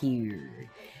that appeared.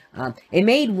 It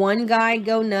made one guy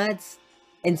go nuts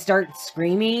and start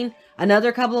screaming.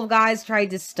 Another couple of guys tried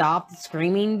to stop the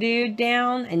screaming dude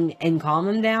down and calm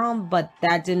him down, but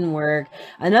that didn't work.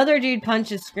 Another dude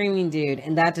punches screaming dude,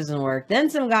 and that doesn't work. Then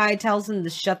some guy tells him to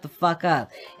shut the fuck up.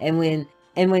 And when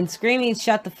And when screaming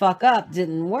 "shut the fuck up"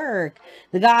 didn't work,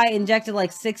 the guy injected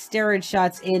like 6 steroid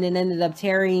shots in and ended up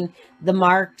tearing the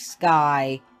Marks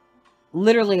guy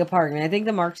literally apart. And I think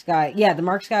the Marks guy, yeah, the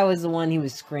Marks guy was the one who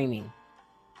was screaming.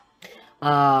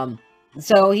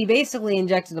 So he basically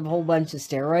injected a whole bunch of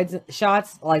steroids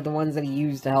shots, like the ones that he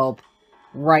used to help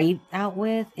Wright out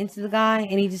with, into the guy,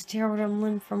 and he just teared him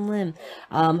limb from limb.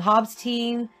 Hobbs'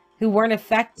 team, who weren't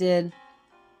affected,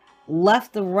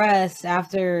 left the rest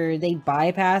after they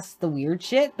bypassed the weird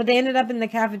shit, but they ended up in the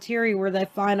cafeteria where they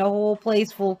find a whole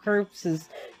place full of corpses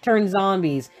turned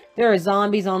zombies. There are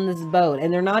zombies on this boat,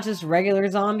 and they're not just regular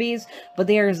zombies, but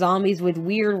they are zombies with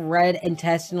weird red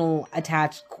intestinal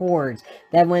attached cords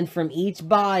that went from each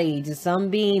body to some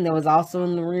being that was also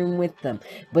in the room with them.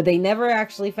 But they never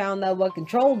actually found out what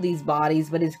controlled these bodies,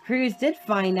 but his crews did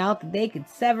find out that they could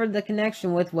sever the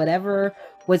connection with whatever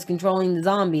was controlling the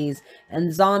zombies and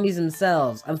the zombies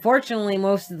themselves. Unfortunately,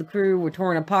 most of the crew were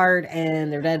torn apart,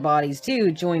 and their dead bodies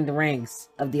too joined the ranks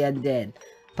of the undead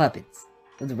puppets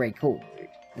of the red cord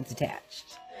that's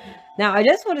attached. Now, I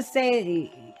just want to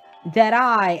say that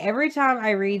every time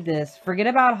I read this, forget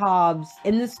about Hobbs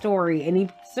in the story, and he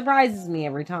surprises me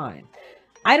every time.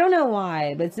 I don't know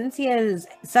why, but since he has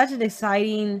such an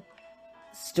exciting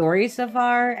story so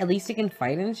far, at least he can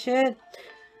fight and shit,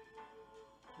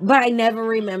 but I never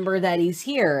remember that he's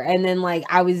here. And then, like,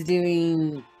 I was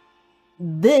doing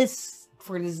this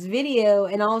for this video,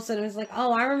 and all of a sudden it was like,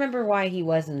 oh, I remember why he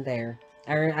wasn't there.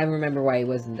 I remember why he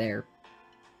wasn't there.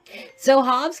 So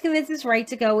Hobbs convinces Wright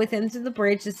to go with him to the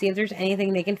bridge to see if there's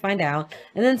anything they can find out.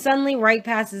 And then suddenly Wright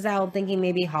passes out, thinking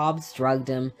maybe Hobbs drugged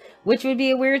him, which would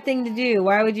be a weird thing to do.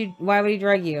 Why would he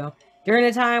drug you? During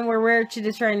a time where Richard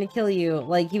is trying to kill you,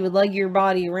 like, he would lug your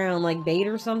body around like bait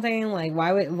or something? Like,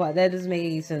 that doesn't make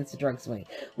any sense to drug somebody.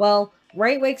 Well,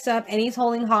 Wright wakes up and he's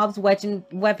holding Hobbs'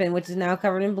 weapon, which is now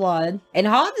covered in blood. And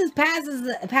Hobbs is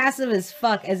passive as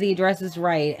fuck as he addresses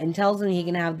Wright and tells him he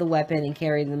can have the weapon and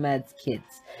carry the meds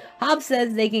kits. Hobbs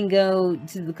says they can go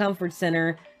to the comfort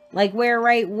center, like where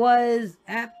Wright was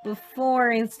at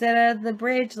before, instead of the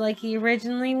bridge like he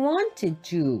originally wanted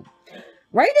to.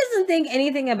 Wright doesn't think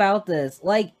anything about this.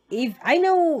 Like, if I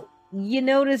know you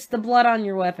noticed the blood on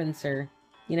your weapon, sir.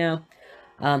 You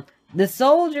know, the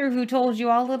soldier who told you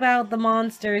all about the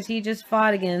monsters he just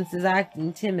fought against is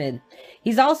acting timid.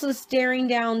 He's also staring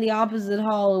down the opposite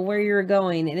hall of where you're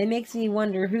going, and it makes me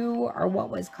wonder who or what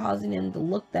was causing him to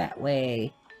look that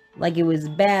way. Like it was a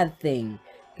bad thing.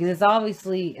 Because it's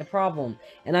obviously a problem.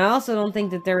 And I also don't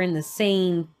think that they're in the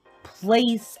same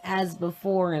place as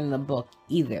before in the book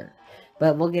either.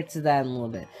 But we'll get to that in a little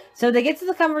bit. So they get to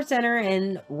the comfort center,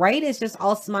 and Wright is just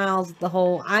all smiles at the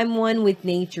whole I'm one with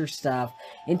nature stuff,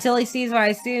 until he sees what I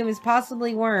assume is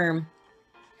possibly Worm.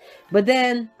 But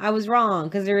then I was wrong,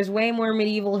 because there's way more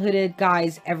medieval hooded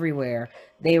guys everywhere.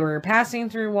 They were passing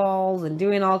through walls and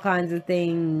doing all kinds of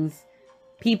things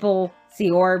people see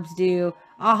orbs do.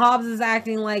 Hobbs is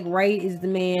acting like Wright is the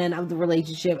man of the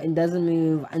relationship and doesn't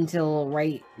move until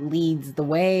Wright leads the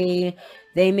way.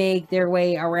 They make their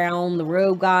way around the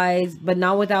road guys, but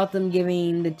not without them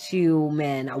giving the two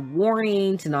men a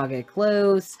warning to not get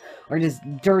close, or just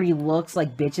dirty looks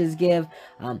like bitches give.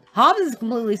 Hobbs is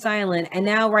completely silent, and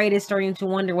now Wright is starting to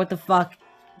wonder what the fuck,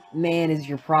 man, is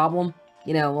your problem?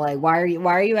 You know, like, why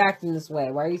are you acting this way?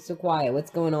 Why are you so quiet?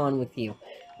 What's going on with you?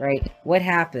 Right? What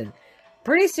happened?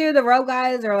 Pretty soon, the road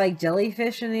guys are like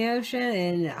jellyfish in the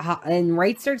ocean, and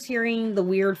Wright starts hearing the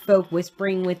weird folk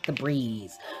whispering with the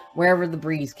breeze, wherever the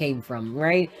breeze came from,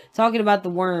 right? Talking about the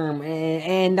worm,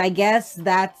 and I guess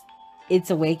that's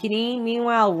its awakening.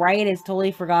 Meanwhile, Wright has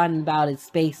totally forgotten about his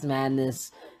space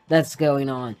madness that's going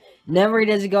on. Never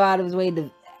does he go out of his way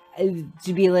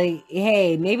to be like,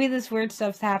 hey, maybe this weird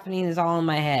stuff's happening is all in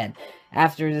my head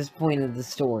after this point of the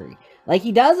story. Like,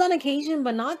 he does on occasion,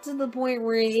 but not to the point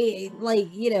where, like,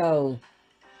 you know...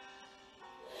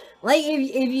 Like,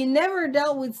 if you never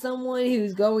dealt with someone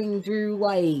who's going through,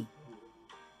 like,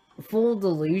 full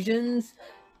delusions,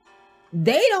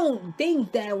 they don't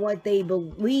think that what they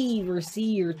believe or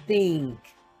see or think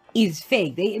is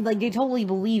fake. They totally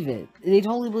believe it. They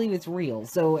totally believe it's real.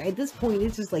 So, at this point,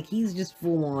 it's just like, he's just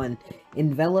full-on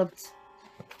enveloped.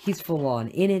 He's full-on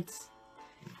in it.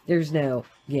 There's no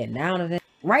getting out of it.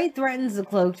 Wright threatens the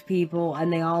cloaked people,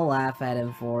 and they all laugh at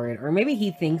him for it. Or maybe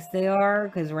he thinks they are,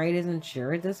 because Wright isn't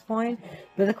sure at this point.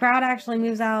 But the crowd actually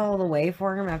moves out of the way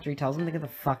for him after he tells them to get the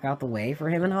fuck out the way for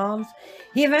him and Hobbs.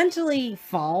 He eventually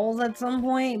falls at some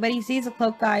point, but he sees a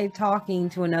cloaked guy talking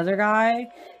to another guy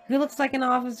who looks like an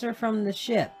officer from the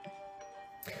ship.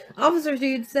 Officer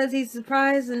Dude says he's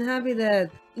surprised and happy that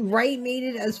Wright made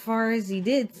it as far as he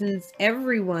did, since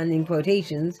everyone, in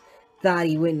quotations, thought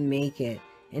he wouldn't make it.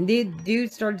 And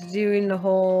dude starts doing the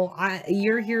whole,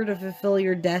 you're here to fulfill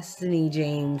your destiny,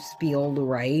 James spiel to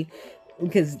Wright.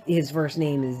 Because his first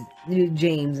name is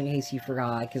James, in case you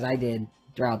forgot, because I did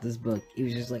throughout this book. He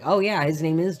was just like, oh yeah, his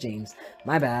name is James.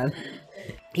 My bad.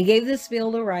 He gave this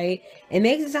spiel to Wright. It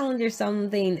makes it sound like there's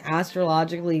something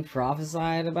astrologically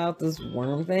prophesied about this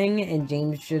worm thing, and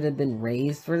James should have been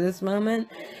raised for this moment.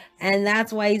 And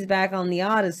that's why he's back on the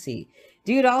Odyssey.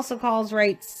 Dude also calls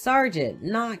Wright Sergeant,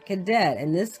 not Cadet,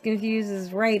 and this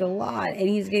confuses Wright a lot, and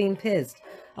he's getting pissed.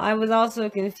 I was also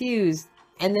confused,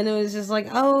 and then it was just like,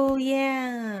 oh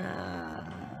yeah.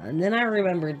 And then I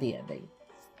remembered the ending.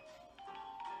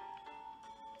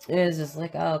 It was just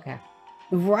like, oh, okay.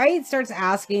 Wright starts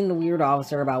asking the weird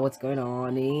officer about what's going on,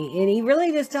 and he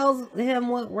really just tells him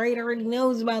what Wright already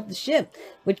knows about the ship,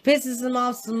 which pisses him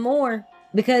off some more,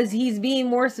 because he's being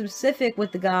more specific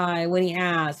with the guy when he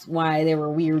asks why there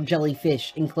were weird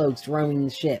jellyfish in cloaks roaming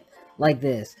the ship like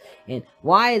this, and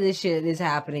why this shit is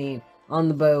happening on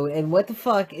the boat, and what the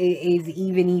fuck is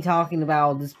even he talking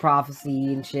about, this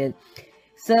prophecy and shit.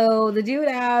 So the dude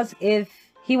asks if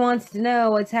he wants to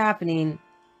know what's happening.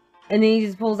 And then he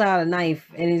just pulls out a knife,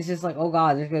 and it's just like, oh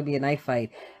god, there's going to be a knife fight.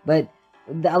 But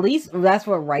at least that's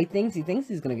what Wright thinks. He thinks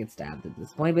he's going to get stabbed at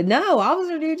this point. But no,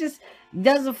 Officer Dude just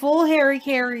does a full Harry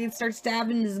Carry and starts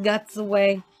stabbing his guts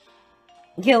away,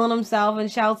 killing himself,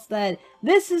 and shouts that,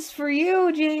 this is for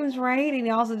you, James Wright. And he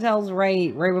also tells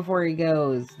Wright, right before he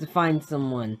goes, to find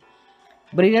someone.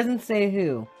 But he doesn't say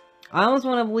who. I almost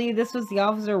want to believe this was the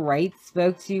officer Wright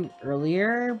spoke to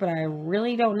earlier, but I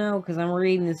really don't know because I'm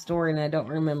reading this story and I don't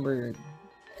remember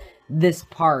this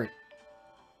part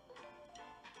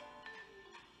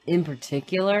in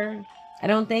particular. I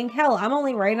don't think. Hell, I'm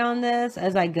only writing on this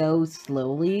as I go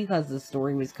slowly because the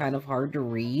story was kind of hard to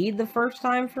read the first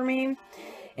time for me.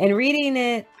 And reading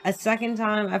it a second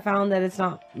time, I found that it's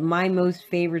not my most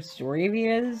favorite story of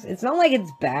his. It's not like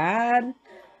it's bad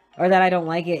or that I don't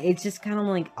like it. It's just kind of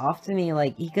like off to me.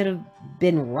 Like he could have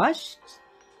been rushed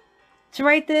to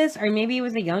write this, or maybe it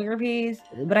was a younger piece,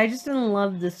 but I just didn't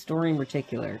love this story in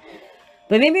particular.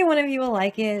 But maybe one of you will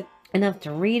like it enough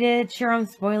to read it. Sure, I'm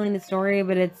spoiling the story,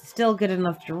 but it's still good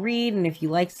enough to read. And if you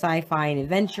like sci-fi and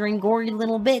adventure and gory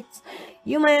little bits,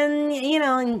 you might,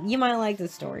 you might like the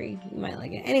story. You might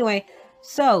like it. Anyway,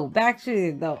 so back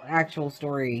to the actual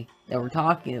story that we're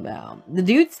talking about. The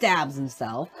dude stabs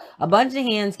himself. A bunch of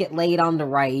hands get laid on the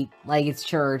right, like it's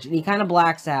church, and he kind of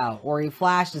blacks out, or he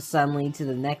flashes suddenly to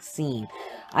the next scene.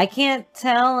 I can't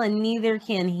tell, and neither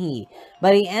can he.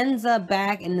 But he ends up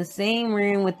back in the same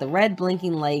room with the red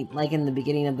blinking light, like in the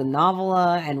beginning of the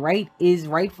novella, and Wright is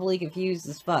rightfully confused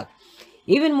as fuck.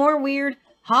 Even more weird,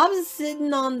 Hobbs is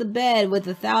sitting on the bed with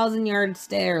a 1,000-yard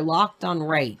stare locked on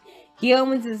Wright. He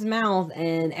opens his mouth,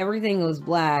 and everything goes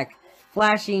black,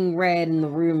 flashing red in the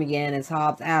room again as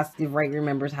Hobbs asks if Wright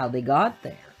remembers how they got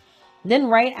there. Then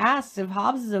Wright asks if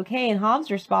Hobbs is okay, and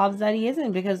Hobbs responds that he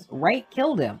isn't because Wright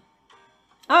killed him.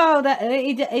 Oh,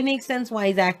 it makes sense why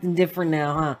he's acting different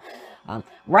now, huh?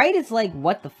 Wright is like,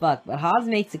 what the fuck? But Hobbs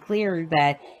makes it clear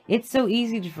that it's so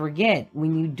easy to forget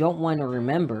when you don't want to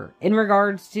remember, in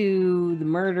regards to the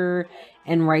murder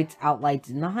and Wright's outright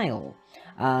denial.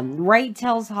 Wright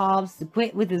tells Hobbs to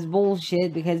quit with his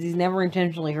bullshit because he's never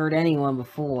intentionally hurt anyone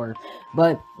before.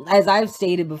 But as I've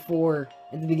stated before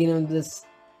at the beginning of this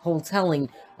whole telling,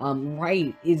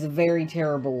 Wright is a very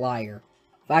terrible liar.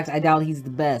 In fact, I doubt he's the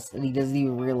best, and he doesn't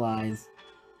even realize.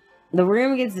 The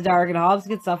room gets dark, and Hobbs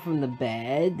gets up from the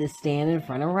bed to stand in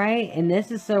front of Wright, and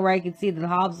this is so Wright could see that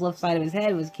Hobbs' left side of his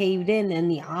head was caved in,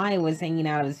 and the eye was hanging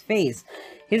out of his face.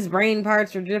 His brain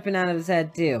parts were dripping out of his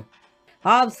head, too.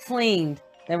 Hobbs claimed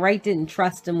that Wright didn't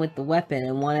trust him with the weapon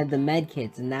and wanted the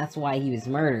medkits, and that's why he was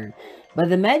murdered. But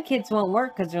the medkits won't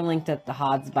work because they're linked up to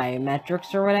Hobbs'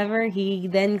 biometrics or whatever. He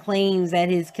then claims that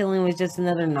his killing was just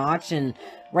another notch in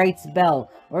Wright's belt.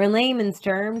 Or in layman's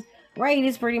terms, Wright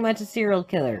is pretty much a serial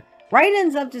killer. Wright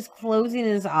ends up just closing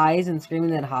his eyes and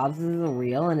screaming that Hobbs isn't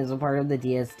real and is a part of the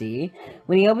DSD.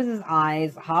 When he opens his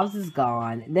eyes, Hobbs is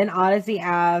gone. Then Odyssey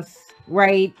asks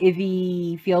Wright if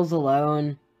he feels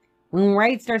alone. When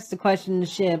Wright starts to question the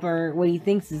ship, or what he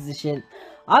thinks is the ship,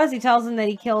 Odyssey tells him that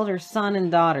he killed her son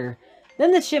and daughter.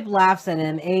 Then the ship laughs at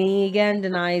him, and he again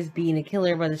denies being a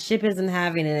killer, but the ship isn't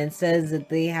having it and says that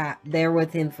they're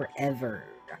with him forever.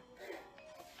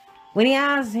 When he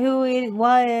asks who it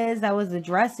was that was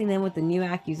addressing him with the new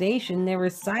accusation, there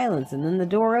was silence, and then the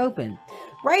door opened.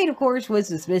 Wright, of course, was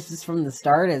suspicious from the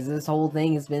start, as this whole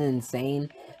thing has been insane.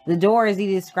 The door, as he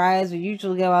describes, would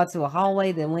usually go out to a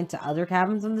hallway that went to other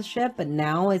cabins on the ship, but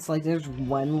now it's like there's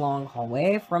one long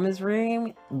hallway from his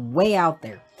room way out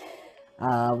there.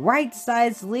 Wright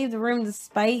decides to leave the room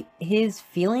despite his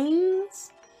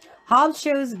feelings. Hobbs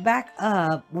shows back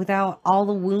up without all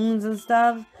the wounds and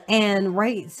stuff. And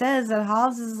Wright says that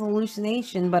Hobbs is a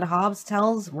hallucination, but Hobbs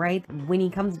tells Wright when he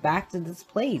comes back to this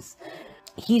place,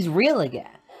 he's real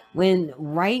again. When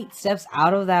Wright steps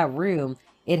out of that room,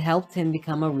 it helped him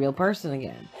become a real person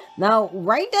again. Now,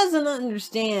 Wright doesn't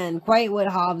understand quite what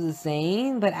Hobbs is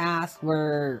saying, but asks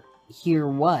where here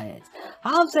was.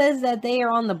 Hobbs says that they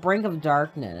are on the brink of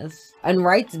darkness, and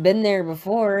Wright's been there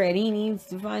before, and he needs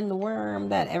to find the worm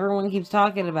that everyone keeps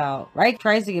talking about. Wright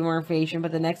tries to get more information,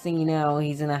 but the next thing you know,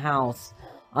 he's in a house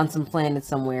on some planet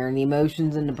somewhere, and the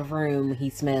emotions and the perfume he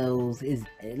smells is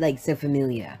like so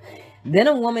familiar. Then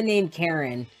a woman named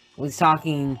Karen was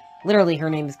talking, literally her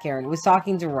name is Karen, was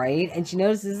talking to Wright, and she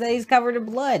notices that he's covered in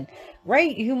blood.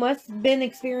 Wright, who must have been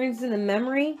experiencing a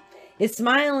memory, is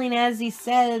smiling as he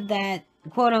said that,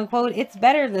 quote unquote, it's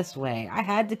better this way. I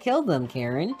had to kill them,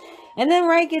 Karen. And then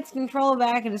Wright gets control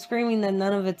back and is screaming that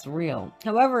none of it's real.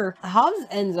 However, Hobbs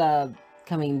ends up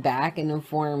coming back and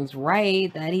informs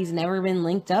Wright that he's never been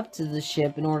linked up to the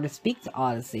ship in order to speak to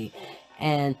Odyssey.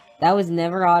 And that was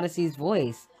never Odyssey's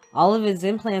voice. All of his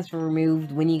implants were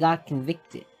removed when he got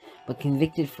convicted. But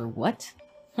convicted for what?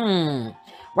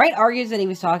 Wright argues that he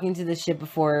was talking to the ship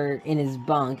before in his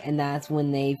bunk, and that's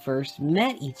when they first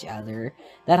met each other.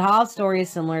 That Hobbs' story is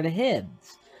similar to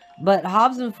Hibbs. But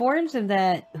Hobbs informs him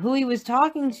that who he was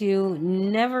talking to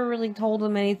never really told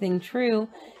him anything true,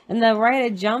 and that Wright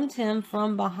had jumped him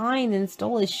from behind and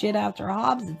stole his shit after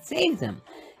Hobbs had saved him.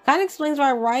 Kind of explains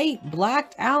why Wright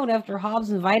blacked out after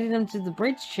Hobbs invited him to the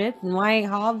bridge ship, and why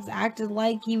Hobbs acted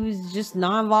like he was just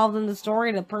not involved in the story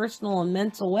in a personal and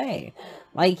mental way.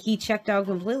 Like he checked out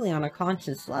completely on a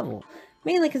conscious level.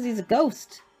 Mainly because he's a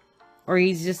ghost. Or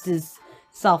he's just his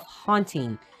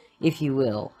self-haunting, if you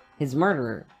will, his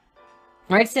murderer.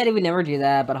 Wright said he would never do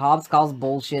that, but Hobbs calls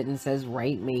bullshit and says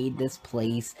Wright made this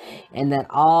place, and that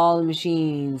all the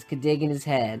machines could dig in his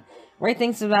head. Wright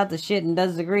thinks about the shit and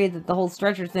does agree that the whole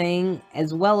stretcher thing,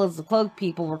 as well as the cloak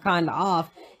people, were kinda off.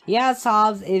 He asks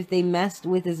Hobbs if they messed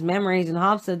with his memories, and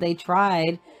Hobbs said they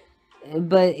tried,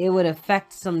 but it would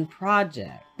affect some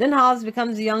project. Then Hobbs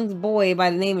becomes a young boy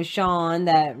by the name of Sean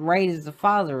that Wright is the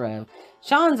father of.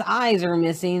 Sean's eyes are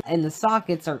missing, and the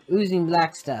sockets are oozing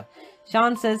black stuff.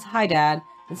 Sean says, "Hi, Dad,"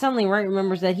 and suddenly Wright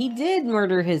remembers that he did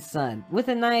murder his son with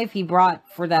a knife he brought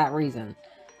for that reason.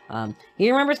 He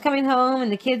remembers coming home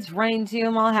and the kids running to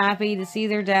him all happy to see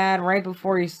their dad right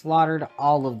before he slaughtered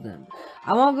all of them.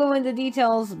 I won't go into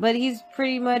details, but he's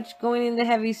pretty much going into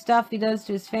heavy stuff he does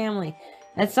to his family.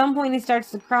 At some point he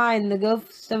starts to cry and the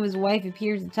ghost of his wife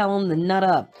appears to tell him to nut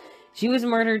up. She was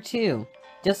murdered too,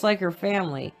 just like her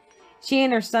family. She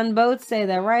and her son both say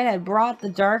that Wright had brought the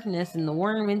darkness and the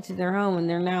worm into their home, and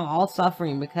they're now all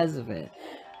suffering because of it.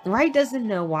 Wright doesn't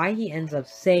know why he ends up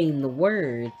saying the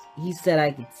words. He said, "I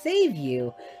could save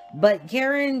you," but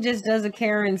Karen just does a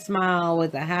Karen smile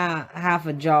with a half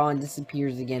a jaw and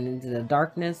disappears again into the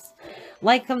darkness.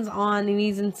 Light comes on and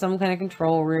he's in some kind of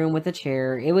control room with a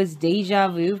chair. It was deja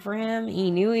vu for him.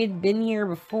 He knew he'd been here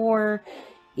before,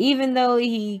 even though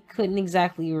he couldn't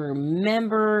exactly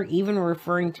remember even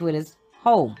referring to it as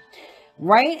home.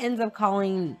 Wright ends up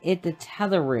calling it the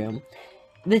tether room.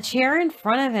 The chair in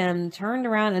front of him turned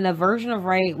around and a version of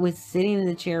Wright was sitting in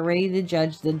the chair ready to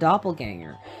judge the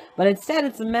doppelganger. But instead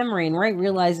it's a memory, and Wright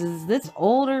realizes this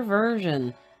older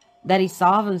version that he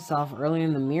saw of himself earlier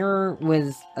in the mirror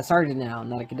was a sergeant now,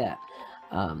 not a cadet.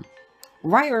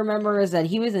 Wright remembers that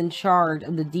he was in charge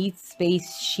of the Deep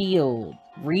Space Shield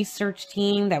research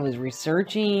team that was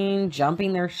researching,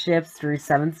 jumping their ships through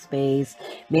 7th space,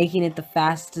 making it the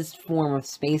fastest form of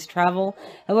space travel.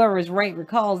 However, as Wright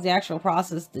recalls, the actual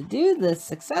process to do this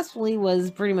successfully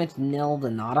was pretty much nil to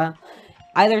nada.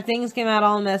 Either things came out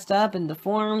all messed up and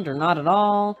deformed, or not at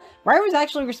all. Wright was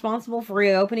actually responsible for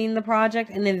reopening the project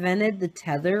and invented the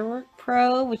Tether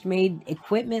Probe, which made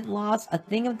equipment loss a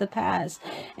thing of the past,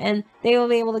 and they will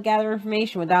be able to gather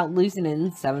information without losing it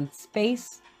in 7th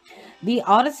space. The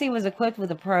Odyssey was equipped with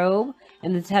a probe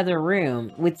in the tether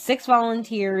room with 6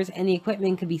 volunteers, and the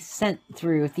equipment could be sent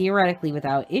through theoretically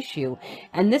without issue,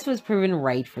 and this was proven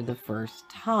right for the first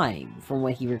time from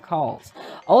what he recalls.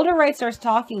 Older Wright starts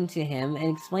talking to him and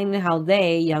explaining how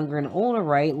they, younger and older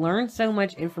Wright, learned so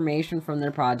much information from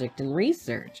their project and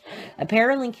research.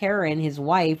 Apparently Karen, his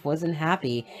wife, wasn't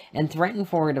happy and threatened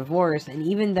for a divorce, and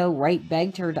even though Wright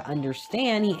begged her to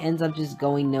understand, he ends up just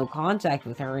going no contact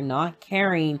with her and not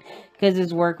caring because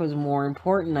his work was more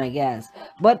important, I guess.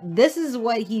 But this is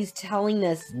what he's telling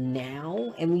us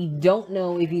now, and we don't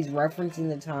know if he's referencing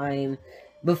the time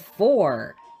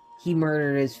before he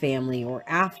murdered his family or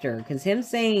after. Because him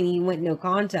saying he went no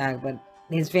contact, but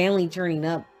his family turning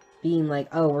up being like,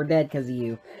 oh, we're dead because of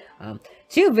you.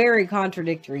 Two very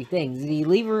contradictory things. Did he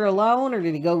leave her alone or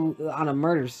did he go on a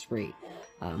murder spree?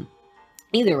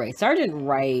 Either way, Sergeant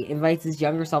Wright invites his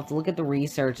younger self to look at the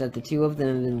research that the two of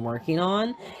them have been working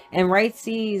on, and Wright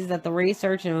sees that the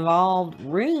research involved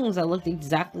rooms that looked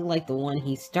exactly like the one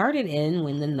he started in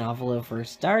when the novel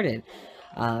first started.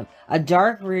 A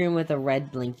dark room with a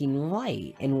red blinking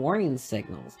light and warning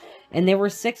signals. And there were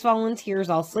 6 volunteers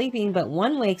all sleeping, but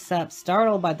one wakes up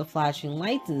startled by the flashing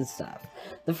lights and stuff.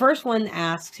 The first one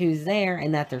asks who's there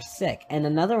and that they're sick, and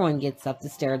another one gets up to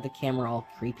stare at the camera all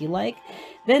creepy-like.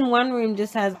 Then one room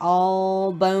just has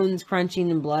all bones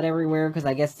crunching and blood everywhere because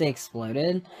I guess they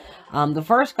exploded. The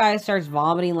first guy starts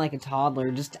vomiting like a toddler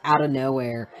just out of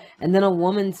nowhere, and then a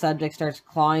woman subject starts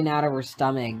clawing out of her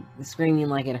stomach, screaming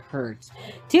like it hurts.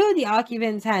 2 of the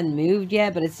occupants hadn't moved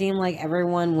yet, but it seemed like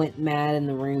everyone went mad in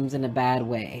the rooms in a bad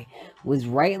way. Was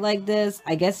Wright like this?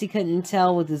 I guess he couldn't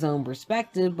tell with his own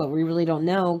perspective, but we really don't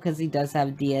know because he does have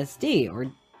DSD,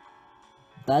 or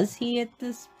does he at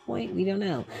this point? We don't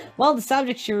know. Well, the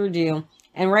subjects sure do.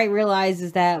 And Wright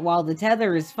realizes that while the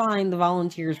tether is fine, the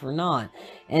volunteers were not.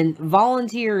 And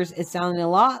volunteers, it sounded a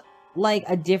lot like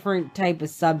a different type of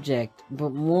subject,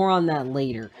 but more on that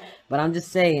later. But I'm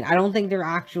just saying, I don't think they're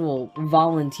actual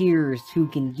volunteers who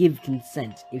can give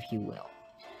consent, if you will.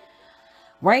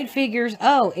 Wright figures,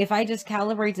 oh, if I just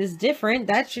calibrate this different,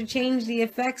 that should change the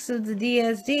effects of the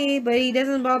DSD, but he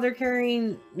doesn't bother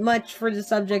caring much for the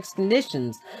subject's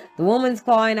conditions. The woman's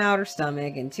clawing out her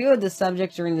stomach, and 2 of the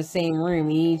subjects are in the same room,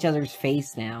 eating each other's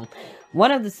face now.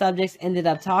 One of the subjects ended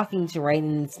up talking to Wright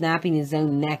and snapping his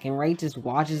own neck, and Wright just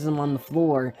watches him on the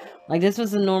floor, like this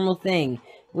was a normal thing.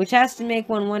 Which has to make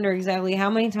one wonder exactly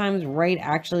how many times Wright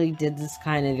actually did this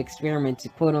kind of experiment to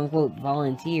quote-unquote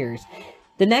volunteers.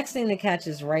 The next thing that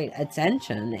catches Wright's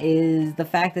attention is the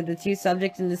fact that the 2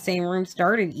 subjects in the same room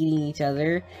started eating each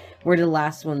other, where the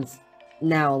last one's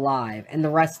now alive, and the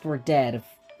rest were dead,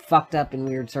 fucked up in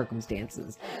weird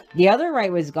circumstances. The other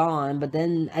Wright was gone, but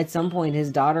then at some point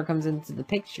his daughter comes into the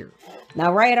picture.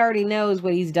 Now Wright already knows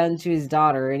what he's done to his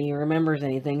daughter, and he remembers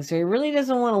anything, so he really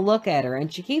doesn't want to look at her,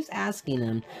 and she keeps asking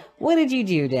him, "What did you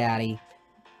do, Daddy?"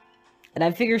 And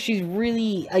I figure she's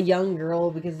really a young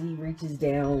girl because he reaches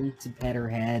down to pet her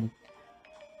head.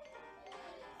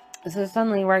 So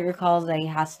suddenly Wright recalls that he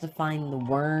has to find the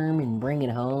worm and bring it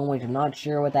home, which I'm not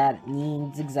sure what that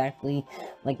means exactly.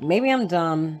 Like, maybe I'm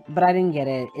dumb, but I didn't get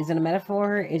it. Is it a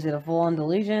metaphor? Is it a full-on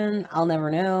delusion? I'll never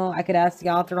know. I could ask the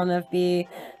author on the FB,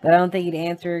 but I don't think he'd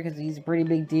answer because he's a pretty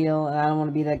big deal, and I don't want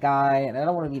to be that guy, and I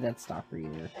don't want to be that stalker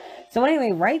either. So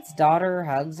anyway, Wright's daughter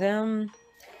hugs him.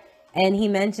 And he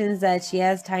mentions that she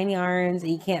has tiny arms,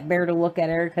 and he can't bear to look at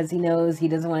her because he knows he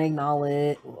doesn't want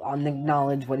to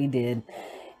acknowledge what he did.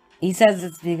 He says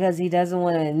it's because he doesn't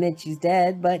want to admit she's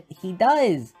dead, but he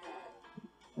does.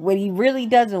 What he really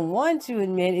doesn't want to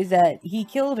admit is that he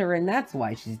killed her, and that's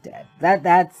why she's dead.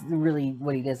 That's really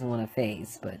what he doesn't want to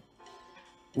face, but,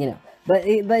 you know. But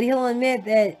he'll admit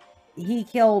that he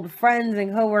killed friends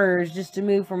and coworkers just to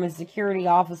move from a security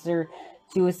officer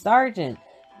to a sergeant.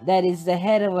 That is the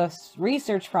head of a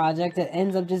research project that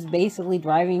ends up just basically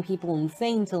driving people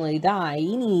insane till they die,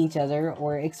 eating each other,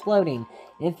 or exploding.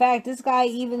 In fact, this guy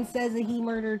even says that he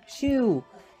murdered 2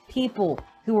 people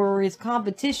who were his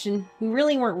competition, who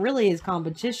really weren't really his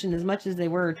competition as much as they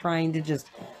were trying to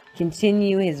just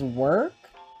continue his work.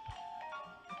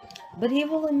 But he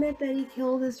will admit that he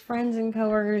killed his friends and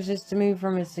coworkers just to move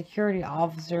from a security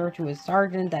officer to a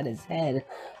sergeant that is head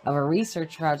of a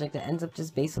research project that ends up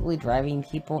just basically driving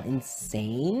people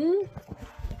insane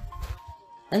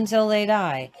until they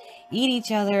die, eat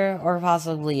each other, or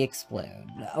possibly explode,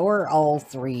 or all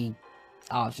 3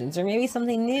 options, or maybe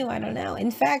something new, I don't know.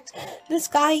 In fact, this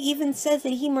guy even says that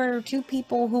he murdered 2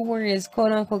 people who were his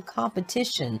quote-unquote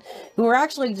competition, who were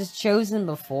actually just chosen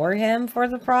before him for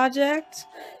the project,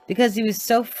 because he was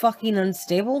so fucking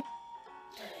unstable.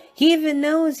 He even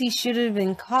knows he should have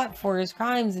been caught for his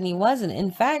crimes, and he wasn't.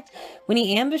 In fact, when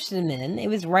he ambushed the men, it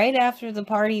was right after the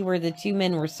party where the 2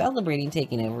 men were celebrating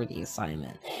taking over the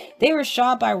assignment. They were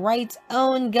shot by Wright's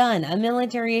own gun, a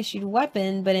military-issued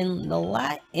weapon, but in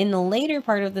the later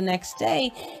part of the next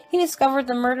day, he discovered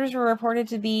the murders were reported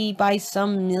to be by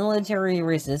some military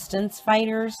resistance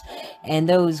fighters, and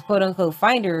those quote-unquote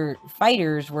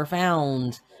fighters were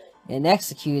found and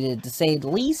executed, to say the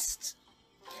least.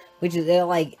 Which is,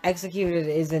 like, executed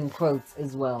is in quotes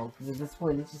as well. Because at this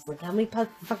point, it's just like, how many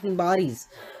fucking bodies?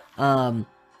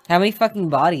 How many fucking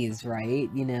bodies, right?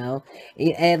 You know?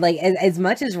 And, like, as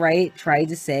much as Wright tried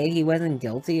to say he wasn't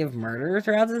guilty of murder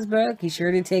throughout this book, he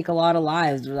sure did take a lot of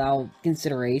lives without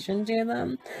consideration to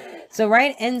them. So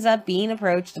Wright ends up being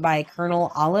approached by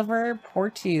Colonel Oliver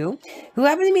Porteau, who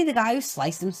happened to be the guy who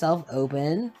sliced himself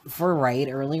open for Wright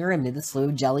earlier amid the slew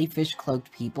of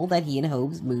jellyfish-cloaked people that he and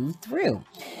Hobbes moved through.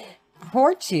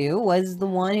 Porteau was the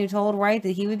one who told Wright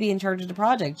that he would be in charge of the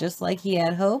project, just like he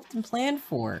had hoped and planned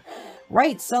for.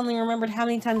 Wright suddenly remembered how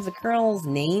many times the Colonel's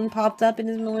name popped up in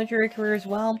his military career as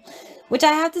well, which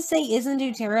I have to say isn't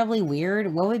too terribly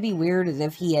weird. What would be weird is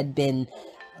if he had been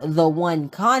the one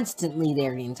constantly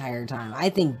there the entire time. I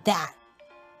think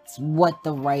that's what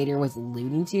the writer was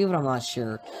alluding to, but I'm not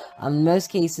sure. In most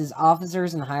cases,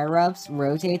 officers and higher-ups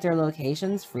rotate their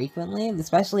locations frequently,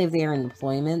 especially if they are in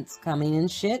deployments coming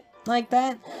and shit like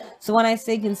that. So when I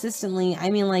say consistently, I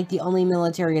mean like the only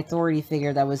military authority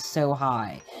figure that was so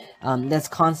high, that's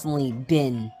constantly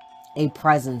been a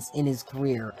presence in his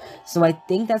career. So I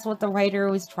think that's what the writer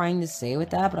was trying to say with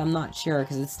that, but I'm not sure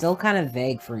because it's still kind of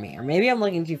vague for me. Or maybe I'm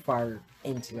looking too far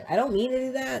into it. I don't mean to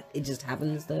do that. It just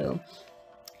happens though.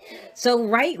 So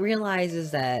Wright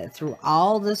realizes that through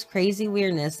all this crazy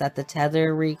weirdness that the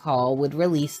tether recall would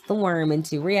release the worm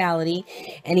into reality,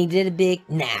 and he did a big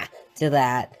nah to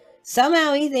that.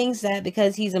 Somehow he thinks that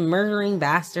because he's a murdering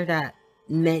bastard that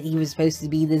meant he was supposed to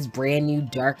be this brand new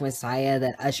dark messiah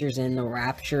that ushers in the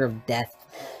rapture of death,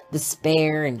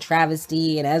 despair, and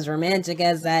travesty. And as romantic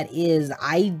as that is,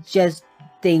 I just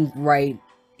think Wright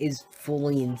is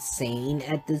fully insane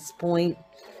at this point.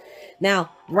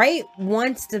 Now, Wright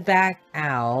wants to back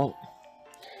out,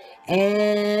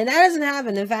 and that doesn't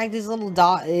happen. In fact, his little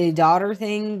daughter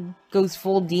thing goes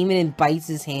full demon and bites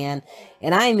his hand,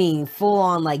 and I mean full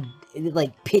on like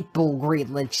pit bull great.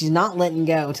 Like she's not letting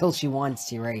go until she wants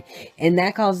to, right? And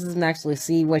that causes him to actually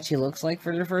see what she looks like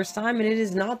for the first time, and it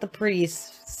is not the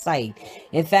prettiest sight.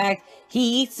 In fact,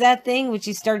 he eats that thing, which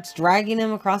he starts dragging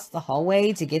him across the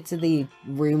hallway to get to the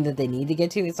room that they need to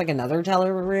get to. It's like another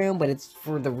teller room, but it's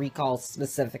for the recall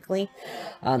specifically.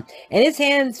 And his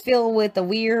hands filled with the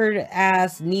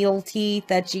weird-ass needle teeth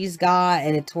that she's got,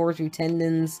 and it tore through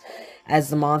tendons as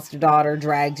the monster daughter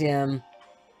dragged him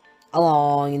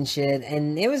along and shit.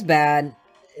 And it was bad.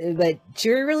 But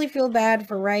should we really feel bad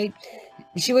for Wright?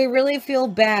 Should we really feel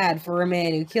bad for a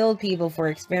man who killed people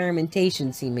for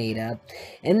experimentations he made up,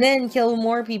 and then killed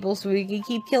more people so he could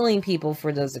keep killing people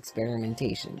for those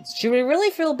experimentations? Should we really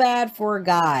feel bad for a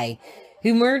guy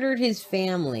who murdered his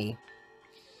family?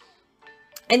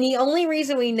 And the only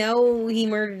reason we know he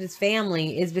murdered his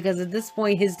family is because at this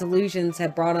point his delusions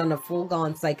have brought on a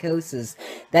full-on psychosis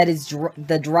that is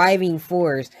the driving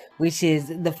force, which is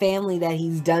the family that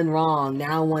he's done wrong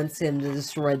now wants him to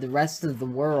destroy the rest of the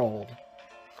world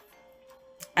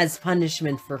as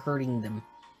punishment for hurting them.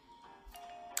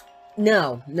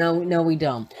 No, we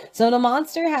don't. So the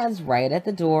monster has Wright at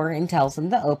the door and tells him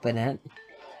to open it.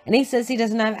 And he says he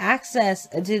doesn't have access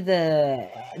to the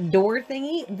door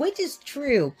thingy, which is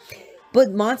true.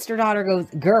 But Monster Daughter goes,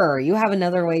 "Grr, you have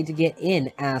another way to get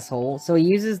in, asshole." So he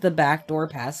uses the backdoor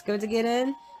passcode to get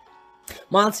in.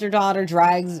 Monster Daughter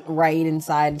drags Wright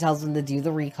inside and tells him to do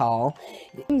the recall.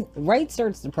 Wright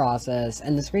starts the process,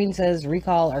 and the screen says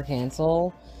recall or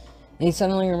cancel. And he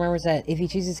suddenly remembers that if he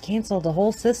chooses cancel, the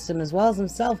whole system, as well as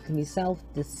himself, can be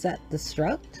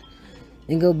self-destruct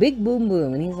and go big boom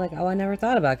boom. And he's like, oh, I never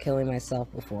thought about killing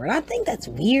myself before. And I think that's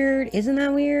weird. Isn't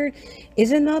that weird?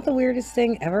 Is it not the weirdest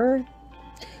thing ever?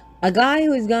 A guy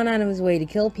who has gone out of his way to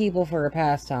kill people for a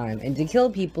pastime, and to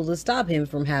kill people to stop him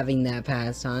from having that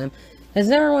pastime, has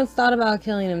never once thought about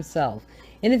killing himself.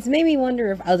 And it's made me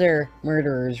wonder if other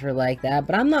murderers were like that,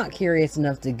 but I'm not curious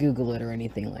enough to Google it or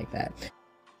anything like that.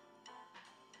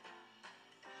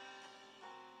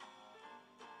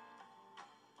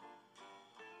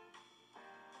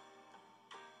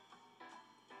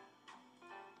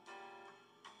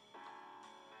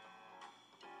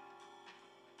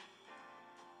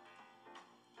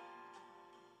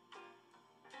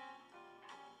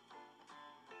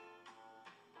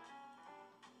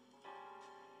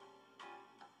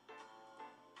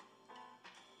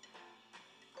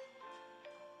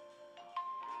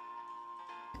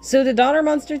 So the daughter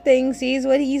monster thing sees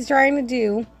what he's trying to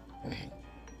do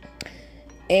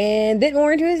and bit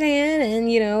more into his hand, and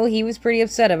you know, he was pretty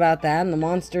upset about that. And the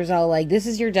monster's all like, this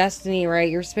is your destiny, right?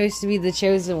 You're supposed to be the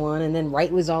chosen one. And then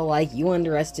Wright was all like, you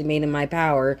underestimated my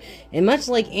power. And much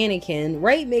like Anakin,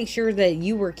 Wright makes sure that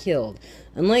you were killed.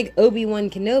 unlike Obi-Wan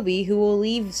Kenobi, who will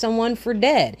leave someone for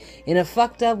dead in a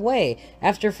fucked up way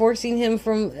after forcing him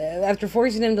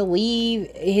to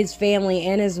leave his family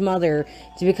and his mother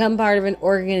to become part of an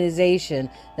organization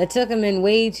that took him in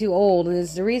way too old, and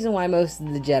is the reason why most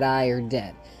of the Jedi are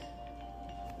dead.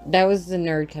 That was the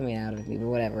nerd coming out of me, but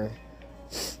whatever.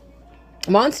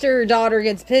 Monster daughter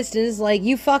gets pissed and is like,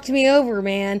 you fucked me over,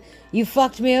 man. You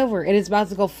fucked me over. And it's about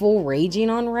to go full raging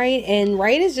on Wright. And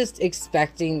Wright is just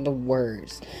expecting the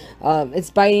worst. It's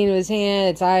biting into his hand.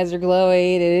 Its eyes are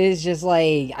glowing. It is just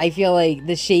like, I feel like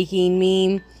the shaking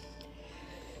meme.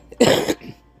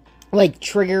 Like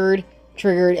triggered.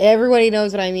 Everybody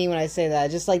knows what I mean when I say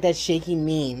that. Just like that shaking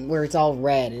meme where it's all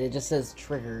red. And it just says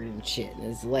triggered and shit.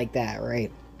 It's like that,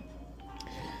 right?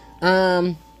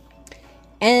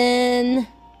 And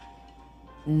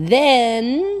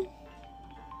then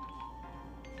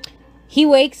he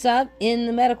wakes up in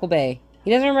the medical bay.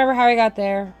 He doesn't remember how he got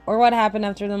there, or what happened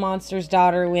after the monster's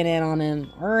daughter went in on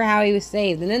him, or how he was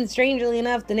saved. And then, strangely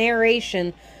enough, the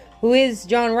narration, who is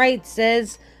John Wright,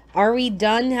 says, "Are we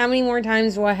done? How many more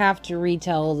times do I have to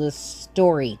retell this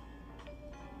story?"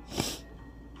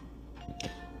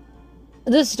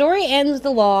 The story ends with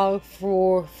the log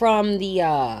from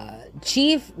the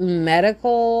chief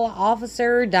medical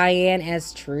officer, Diane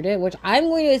S. Truitt, which I'm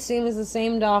going to assume is the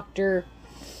same doctor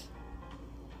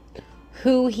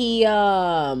who he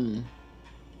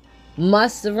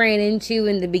must have ran into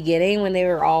in the beginning when they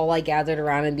were all like gathered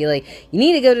around and be like, you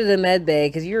need to go to the med bay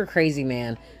because you're a crazy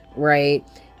man, right?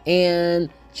 And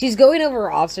she's going over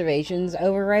her observations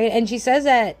over Wright, and she says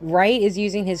that Wright is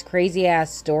using his crazy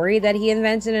ass story that he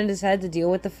invented in his head to deal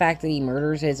with the fact that he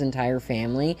murders his entire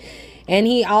family. And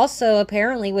he also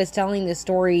apparently was telling the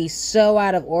story so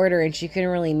out of order, and she couldn't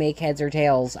really make heads or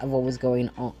tails of what was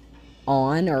going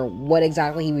on, or what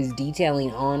exactly he was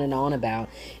detailing on and on about,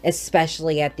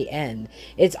 especially at the end.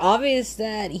 It's obvious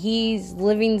that he's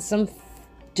living some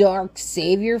dark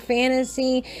savior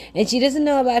fantasy, and she doesn't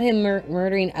know about him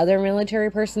murdering other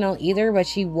military personnel either, but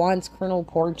she wants Colonel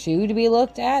Portu to be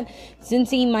looked at, since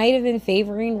he might have been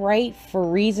favoring Wright for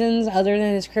reasons other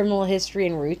than his criminal history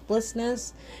and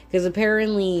ruthlessness, because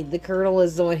apparently the colonel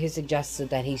is the one who suggested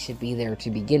that he should be there to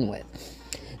begin with.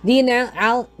 The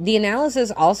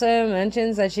analysis also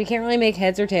mentions that she can't really make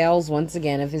heads or tails once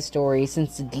again of his story,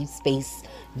 since the deep space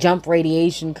jump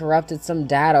radiation corrupted some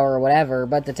data or whatever,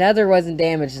 but the tether wasn't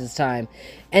damaged this time.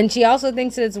 And she also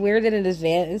thinks that it's weird that in his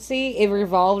fantasy, it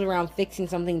revolved around fixing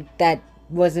something that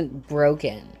wasn't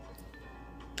broken.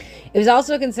 It was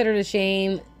also considered a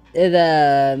shame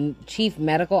the chief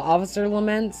medical officer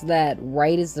laments that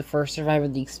Wright is the first survivor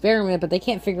of the experiment, but they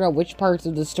can't figure out which parts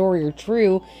of the story are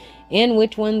true and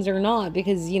which ones are not,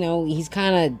 because, you know, he's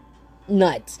kind of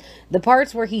nuts. The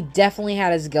parts where he definitely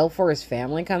had his guilt for his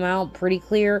family come out pretty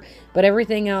clear, but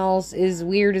everything else is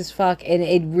weird as fuck, and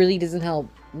it really doesn't help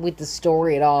with the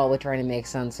story at all with trying to make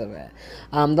sense of it.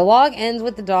 The log ends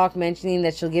with the doc mentioning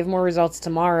that she'll give more results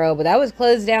tomorrow, but that was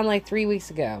closed down like 3 weeks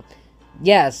ago.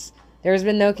 Yes, there has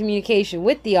been no communication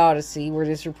with the Odyssey, where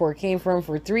this report came from,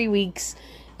 for 3 weeks,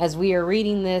 as we are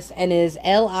reading this, and is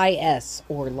LIS,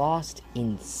 or Lost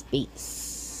in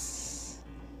Space.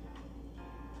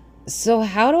 So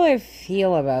how do I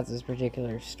feel about this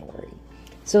particular story?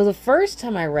 So the first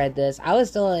time I read this, I was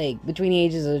still like between the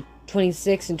ages of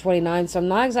 26 and 29, so I'm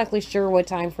not exactly sure what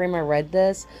time frame I read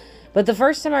this. But the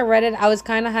first time I read it, I was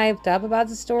kind of hyped up about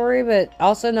the story, but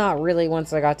also not really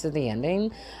once I got to the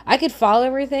ending. I could follow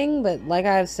everything, but like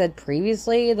I've said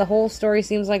previously, the whole story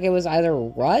seems like it was either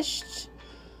rushed,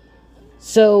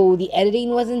 so the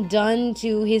editing wasn't done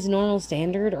to his normal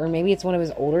standard, or maybe it's one of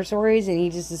his older stories and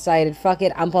he just decided, fuck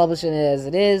it, I'm publishing it as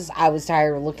it is. I was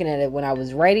tired of looking at it when I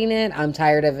was writing it. I'm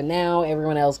tired of it now.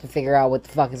 Everyone else can figure out what the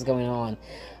fuck is going on.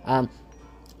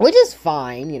 Which is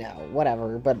fine, you know,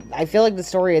 whatever. But I feel like the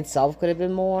story itself could have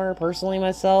been more, personally,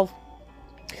 myself.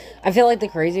 I feel like the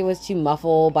crazy was too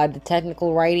muffled by the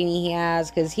technical writing he has,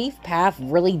 because Heath Pfaff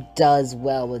really does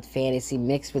well with fantasy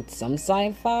mixed with some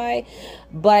sci-fi,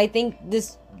 but I think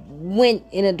this went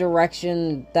in a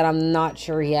direction that I'm not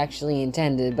sure he actually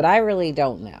intended, but I really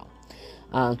don't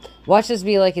know. Watch this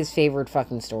be like his favorite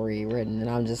fucking story written, and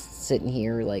I'm just sitting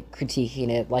here like critiquing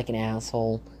it like an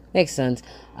asshole. Makes sense.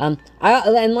 And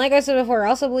like I said before, I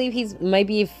also believe he's might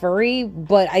be a furry,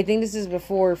 but I think this is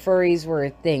before furries were a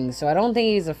thing, so I don't think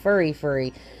he's a furry.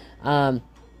 That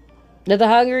the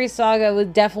Hungry Saga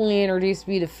would definitely introduce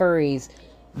me to furries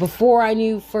before I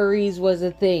knew furries was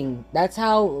a thing. That's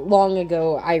how long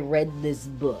ago I read this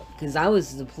book, because I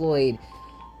was deployed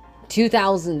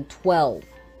 2012.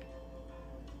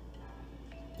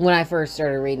 when I first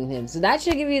started reading him. So that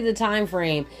should give you the time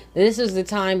frame. This was the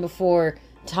time before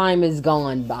time has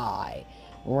gone by,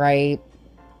 right?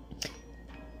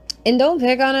 And don't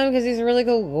pick on him because he's a really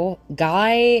cool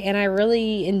guy, and I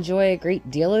really enjoy a great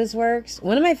deal of his works.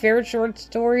 One of my favorite short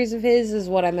stories of his is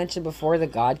what I mentioned before, The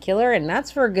God Killer, and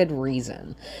that's for a good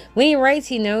reason. When he writes,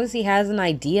 he knows he has an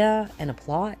idea and a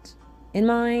plot in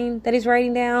mind that he's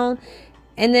writing down,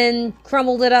 and then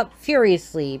crumbled it up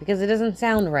furiously because it doesn't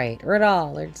sound right, or at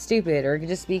all, or it's stupid, or it could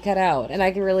just be cut out. And I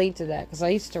can relate to that because I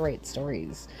used to write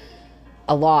stories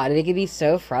a lot, and it could be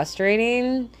so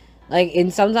frustrating. Like,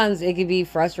 and sometimes it could be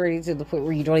frustrating to the point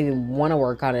where you don't even want to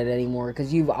work on it anymore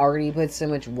because you've already put so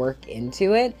much work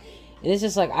into it. And it's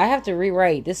just like, I have to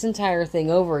rewrite this entire thing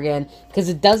over again because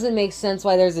it doesn't make sense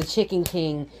why there's a chicken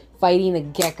king fighting a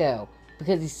gecko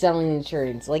because he's selling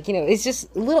insurance. Like, you know, it's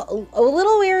just little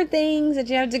weird things that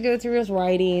you have to go through with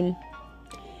writing.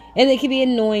 And it can be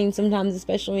annoying sometimes,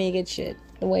 especially when you get shit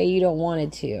the way you don't want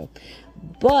it to.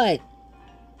 But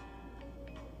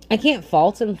I can't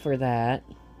fault him for that.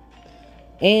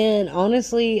 And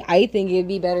honestly, I think it'd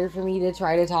be better for me to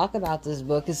try to talk about this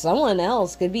book because someone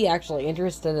else could be actually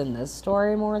interested in this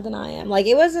story more than I am. Like,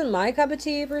 it wasn't my cup of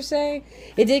tea per se.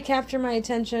 It did capture my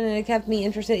attention and it kept me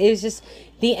interested. It was just,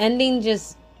 the ending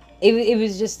just, it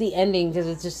was just the ending because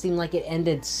it just seemed like it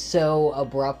ended so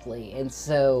abruptly and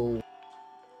so